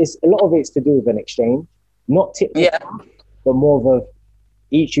it's a lot of it's to do with an exchange, not tip, but more of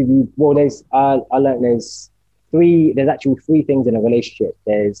each of you. Well, I learned there's actually 3 things in a relationship.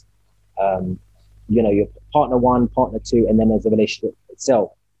 There's, you know, your partner 1, partner 2, and then there's the relationship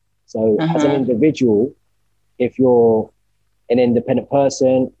itself. So as an individual, if you're an independent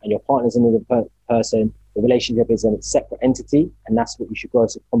person and your partner's an independent person, the relationship is a separate entity, and that's what you should go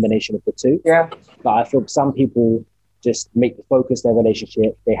as a combination of the 2. But I feel some people just make the focus their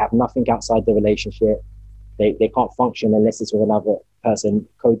relationship. They have nothing outside the relationship. They can't function unless it's with another person,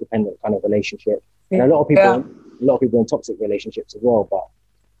 codependent kind of relationship. And a lot of people in toxic relationships as well, but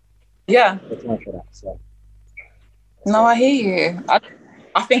there's time for that. So no, I hear you.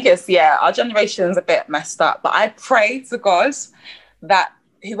 I think it's, our generation's a bit messed up, but I pray to God that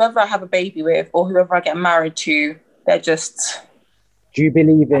whoever I have a baby with or whoever I get married to, they're just... Do you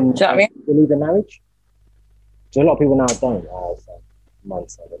believe in, do you know what I mean? Believe in marriage? So a lot of people now don't.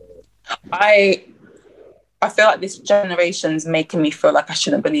 I feel like this generation's making me feel like I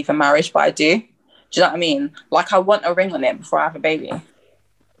shouldn't believe in marriage, but I do. Do you know what I mean? Like, I want a ring on it before I have a baby.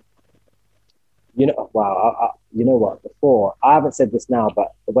 You know, wow. You know what? Before, I haven't said this now,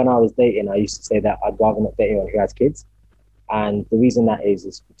 but when I was dating, I used to say that I'd rather not date anyone who has kids. And the reason that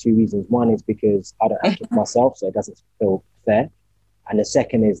is for 2 reasons. One is because I don't have kids myself, so it doesn't feel fair. And the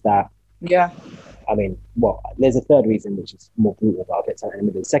second is that, I mean, well, there's a third reason, which is more brutal, but I'll get to that in a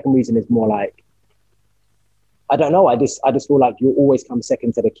minute. The second reason is more like, I don't know. I just feel like you'll always come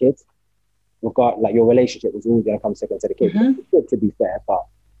second to the kids. Like your relationship was always going to come second to the kids. It's good, to be fair, but,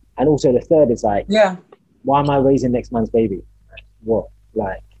 and also the third is like, why am I raising next man's baby? What?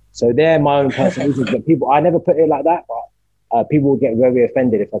 Like, so they're my own personal reasons, but people, I never put it like that, but people will get very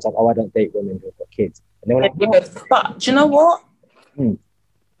offended if I was like, oh, I don't date women who've got kids. And they were like, what? But do you know what?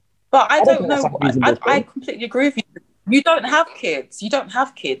 But I don't know. I completely agree with you. You don't have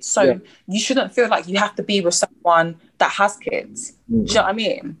kids. So you shouldn't feel like you have to be with someone that has kids. Do you know what I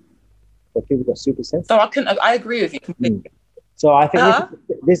mean? But people got super sensitive. So I agree with you completely. So I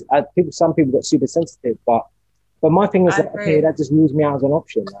think some people got super sensitive, but my thing is that, okay, that just rules me out as an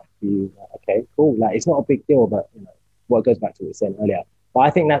option. Like, for you, okay, cool. Like, it's not a big deal, but you know, it goes back to what we said earlier. But I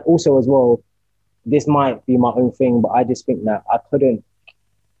think that also as well, this might be my own thing, but I just think that I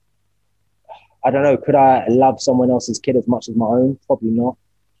don't know, could I love someone else's kid as much as my own? Probably not.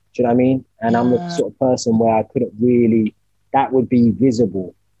 Do you know what I mean? And I'm the sort of person where I couldn't really, that would be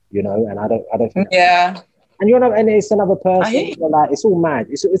visible, you know, and I don't think and you're not, and it's another person, like, it's all mad.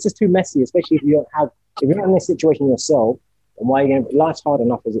 It's just too messy, especially if you're not in this situation yourself, and why are you going, life's hard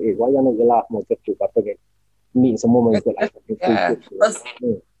enough as it is. Why are you going to make your life more difficult by meeting some woman who's got like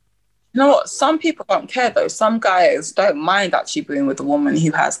you know what? Some people don't care though. Some guys don't mind actually being with a woman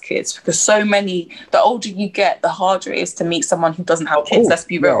who has kids, because the older you get, the harder it is to meet someone who doesn't have kids. Let's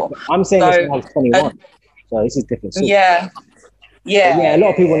be real. I'm saying this when I was 21, so this is different. Yeah, a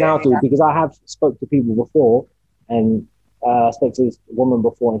lot of people now do, because I have spoke to people before, and I spoke to this woman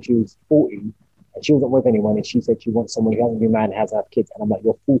before, and she was 40, and she wasn't with anyone, and she said she wants someone who hasn't been married and has had kids. And I'm like,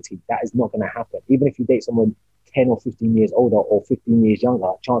 you're 40. That is not going to happen. Even if you date someone 10 or 15 years older or 15 years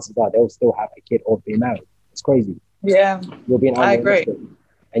younger, chances are they'll still have a kid or be married. It's crazy. Yeah, you're being unrealistic. I agree.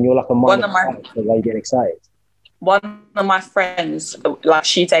 And you're like a mind of my, so like, you get excited. One of my friends, like,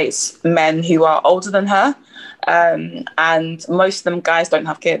 she dates men who are older than her, and most of them guys don't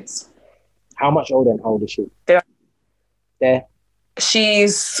have kids. How much older and how old is she? There.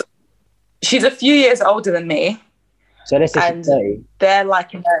 She's a few years older than me. So let's say she's 30. They're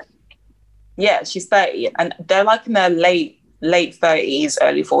like in their, yeah, she's 30, and they're like in their late 30s,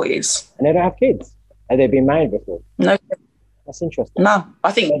 early 40s. And they don't have kids. Have they been married before? No. That's interesting. No,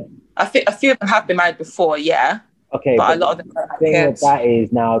 I think a few of them have been married before, yeah. Okay, but a lot of them don't have kids. The thing with that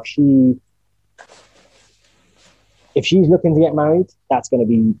is, now if she's looking to get married, that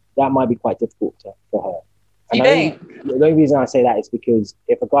might be quite difficult for her. You think? The only reason I say that is because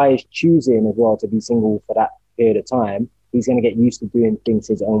if a guy is choosing as well to be single for that period of time, he's going to get used to doing things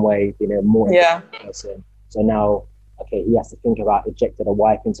his own way, being a more independent person. So now, okay, he has to think about ejecting a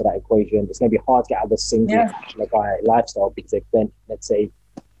wife into that equation. It's going to be hard to get out of the single bachelor guy lifestyle because they've spent, let's say,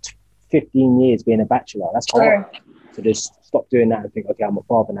 15 years being a bachelor. That's hard. To just stop doing that and think, okay, I'm a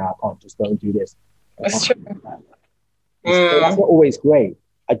father now, I can't just go and do this. That's true. That's not always great.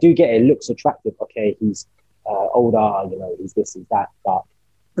 I do get it looks attractive. Okay, he's older, he's this, he's that, but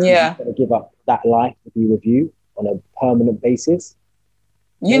he's going to give up that life to be with you on a permanent basis.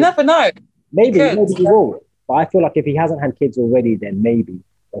 You never know. Maybe he will. But I feel like if he hasn't had kids already, then maybe.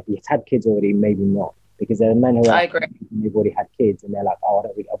 But if he's had kids already, maybe not. Because there are men who they've already had kids and they're like, oh,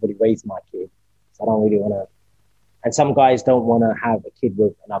 I've already raised my kid, so I don't really want to. And some guys don't want to have a kid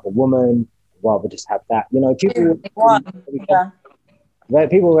with another woman, rather just have that. People are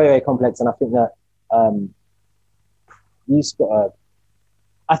very, very complex, and I think that you just gotta.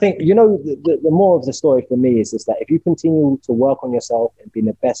 I think the more of the story for me is just that if you continue to work on yourself and being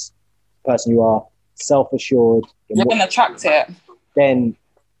the best person you are, self-assured, you're gonna attract it. Then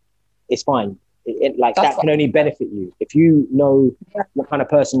it's fine. That can only benefit you if you know what kind of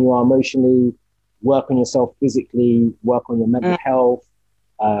person you are emotionally. Work on yourself physically, work on your mental health,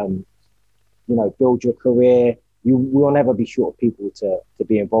 build your career. You will never be short of people to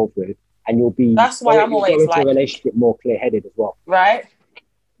be involved with, and you'll be. That's why I'm always like a relationship more clear-headed as well. Right.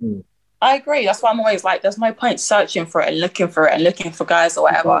 I agree. That's why I'm always like, there's no point searching for it and looking for it and looking for guys or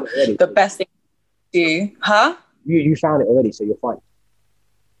whatever. The best thing to do, huh? You found it already, so you're fine.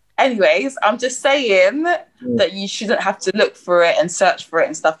 Anyways, I'm just saying that you shouldn't have to look for it and search for it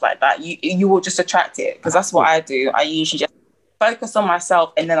and stuff like that. You will just attract it, because that's what I do. I usually just focus on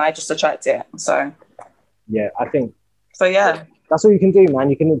myself and then I just attract it. So yeah, I think so. Yeah, that's all you can do, man.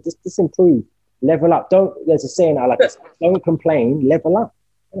 You can just improve, level up. There's a saying I like this: don't complain, level up.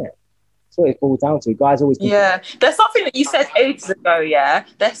 Yeah. That's what it boils down to. Guys always complain. Yeah. There's something that you said ages ago,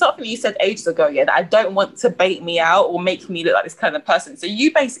 that I don't want to bait me out or make me look like this kind of person. So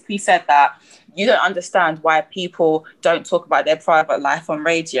you basically said that you don't understand why people don't talk about their private life on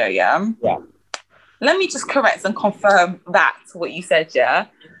radio, yeah? Yeah. Let me just correct and confirm that, what you said, yeah?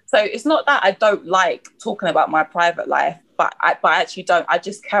 So it's not that I don't like talking about my private life, but I actually don't. I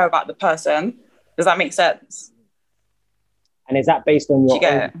just care about the person. Does that make sense? And is that based on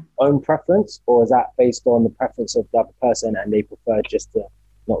your own preference, or is that based on the preference of the other person and they prefer just to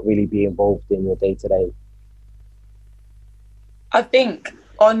not really be involved in your day-to-day? I think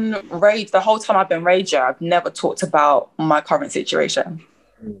on radio, the whole time I've been radio, I've never talked about my current situation.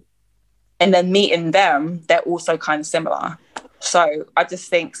 And then meeting them, they're also kind of similar. So I just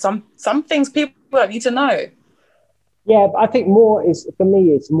think some things people don't need to know. Yeah, but I think for me,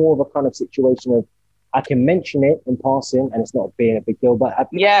 it's more of a kind of situation of, I can mention it in passing and it's not being a big deal, but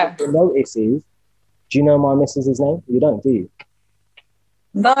what I notice is, do you know my missus's name? You don't, do you?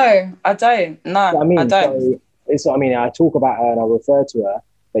 No, I don't. No, I don't. So, I talk about her and I refer to her,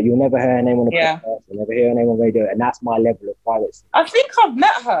 but you'll never hear her name on the podcast, you'll never hear her name on radio, and that's my level of privacy. I think I've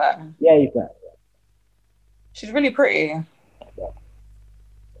met her. Yeah, you've met her. She's really pretty.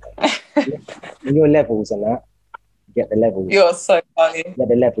 In your levels and that, you get the levels. You're so funny. You get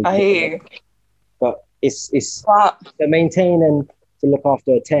the levels. I hear you. But it's to maintain and to look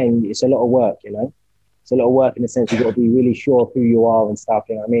after a 10, it's a lot of work, It's a lot of work in the sense you've got to be really sure of who you are and stuff,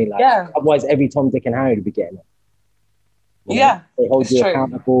 you know what I mean? Otherwise, every Tom, Dick and Harry would be getting it. They hold you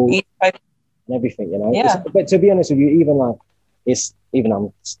accountable and everything, Yeah. But to be honest with you, even I'm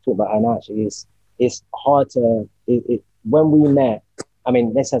talking about her now, actually, it's hard to, when we met,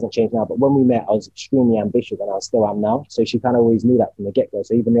 this hasn't changed now, but when we met, I was extremely ambitious and I still am now. So she kind of always knew that from the get-go.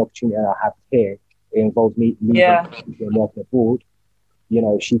 So even the opportunity that I have here, it involves me and working abroad. you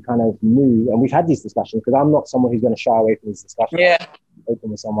know, she kind of knew, and we've had these discussions because I'm not someone who's going to shy away from these discussions. Yeah.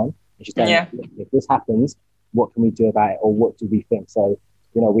 Open with someone, and she's saying, if this happens, what can we do about it, or what do we think? So,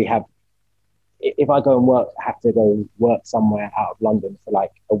 you know, we have. If I go and work, have to go work somewhere out of London for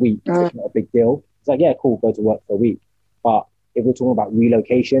like a week, it's not a big deal. It's like, yeah, cool, go to work for a week. But if we're talking about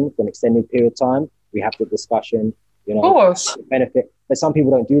relocation for an extended period of time, we have the discussion, you know, of course. benefit. But some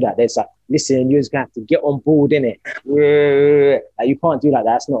people don't do that. They're just like, listen, you're just gonna have to get on board in it. Like, you can't do that.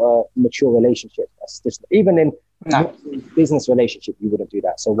 That's not a mature relationship. That's just, even in business relationship, you wouldn't do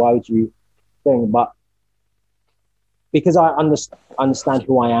that. So why would you think? But because I understand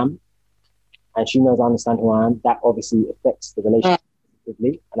who I am, and she knows I understand who I am, that obviously affects the relationship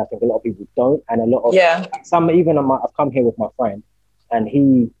positively. And I think a lot of people don't. And a lot of some, even I've come here with my friend, and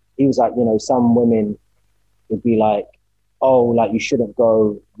he was like, you know, some women would be like, oh, like, you shouldn't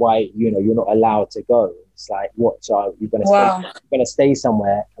go. Why, you know, you're not allowed to go. It's like, what? So you're gonna stay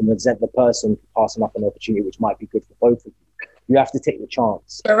somewhere and resent the person for passing up an opportunity which might be good for both of you. You have to take the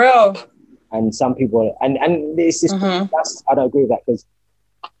chance. For real. And some people, and it's just, that's, I don't agree with that, because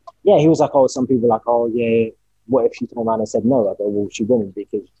yeah, he was like, oh, some people are like, oh yeah, what if she turned around and said no? I go, well, she wouldn't,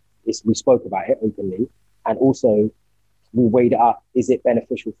 because we spoke about it openly, and also we weighed it up. Is it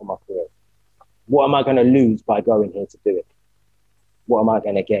beneficial for my career? What am I going to lose by going here to do it? What am I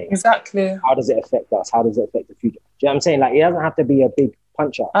going to gain? Exactly. How does it affect us? How does it affect the future? Do you know what I'm saying? Like, it doesn't have to be a big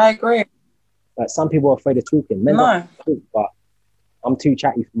punch up. I agree. Like, some people are afraid of talking. Men don't talk, but I'm too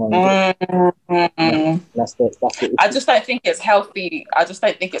chatty for my own. That's the I just don't think it's healthy. I just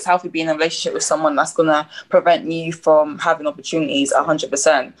don't think it's healthy being in a relationship with someone that's gonna prevent you from having opportunities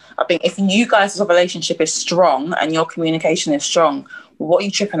 100%. I think if you guys' relationship is strong and your communication is strong, what are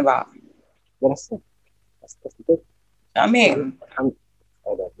you tripping about? Well, that's the good. I mean,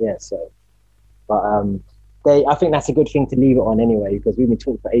 yeah. So, but I think that's a good thing to leave it on anyway, because we've been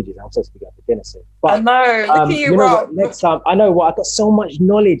talking for ages. I'm supposed to be going for dinner soon. But I know. Look at you, Rob. Next time, I know what, I've got so much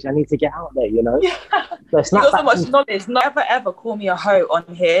knowledge I need to get out there. You know. Yeah. So you've got so much knowledge. Not ever call me a hoe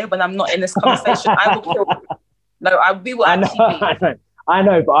on here when I'm not in this conversation. I will kill you. No, we will actually be. I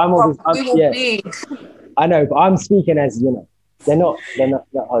know, but I'm always. We will be. I know, but I'm speaking as, you know, they're not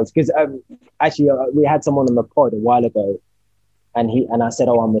hoes, because actually we had someone on the pod a while ago. And I said,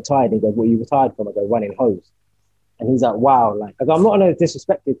 oh, I'm retired. And he goes, what are you retired from? I go, running hose. And he's like, wow. Like, I go, I'm not on a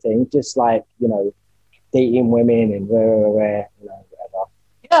disrespected thing, just like, you know, dating women and whatever.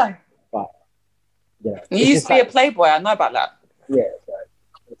 Yeah. But, you know. You used to be a playboy. I know about that. Yeah, so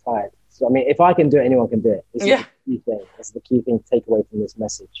retired. So, I mean, if I can do it, anyone can do it. This is the key thing. That's the key thing to take away from this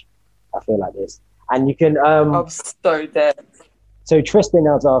message. I feel like this. And you can... I'm so dead. So Tristan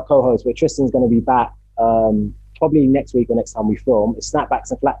is our co-host, but Tristan's going to be back probably next week or next time we film. It's Snapbacks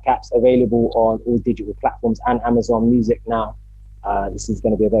and Flat Caps, available on all digital platforms and Amazon Music now. This is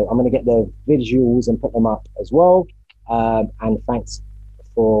going to be available. I'm going to get the visuals and put them up as well. And thanks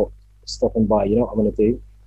for stopping by. You know what I'm going to do?